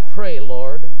 I pray,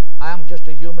 Lord, I'm just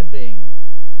a human being.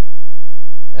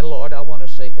 And Lord, I want to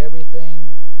say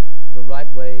everything the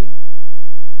right way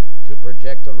to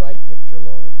project the right picture,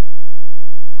 Lord.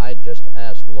 I just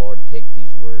ask, Lord, take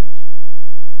these words.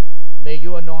 May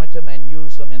you anoint them and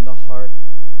use them in the heart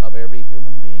of every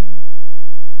human being.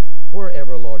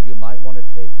 Wherever, Lord, you might want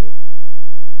to take it.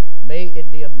 May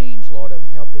it be a means, Lord, of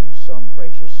helping some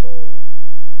precious soul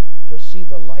to see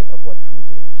the light of what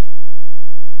truth is.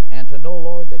 And to know,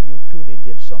 Lord, that you truly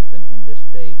did something in this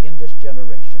day, in this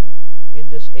generation, in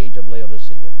this age of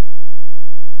Laodicea.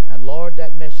 And Lord,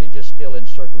 that message is still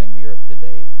encircling the earth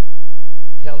today,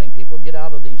 telling people, get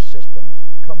out of these systems,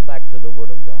 come back to the Word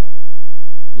of God.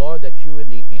 Lord, that you in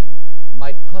the end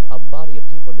might put a body of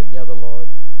people together, Lord,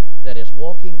 that is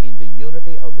walking in the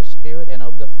unity of the Spirit and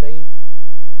of the faith.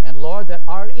 And Lord, that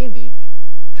our image,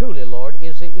 truly, Lord,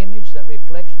 is the image that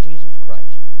reflects Jesus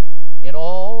Christ in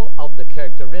all of the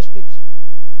characteristics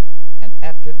and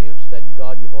attributes that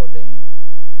God you've ordained.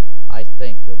 I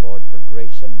thank you, Lord, for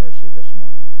grace and mercy this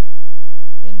morning.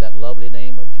 In that lovely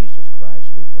name of Jesus.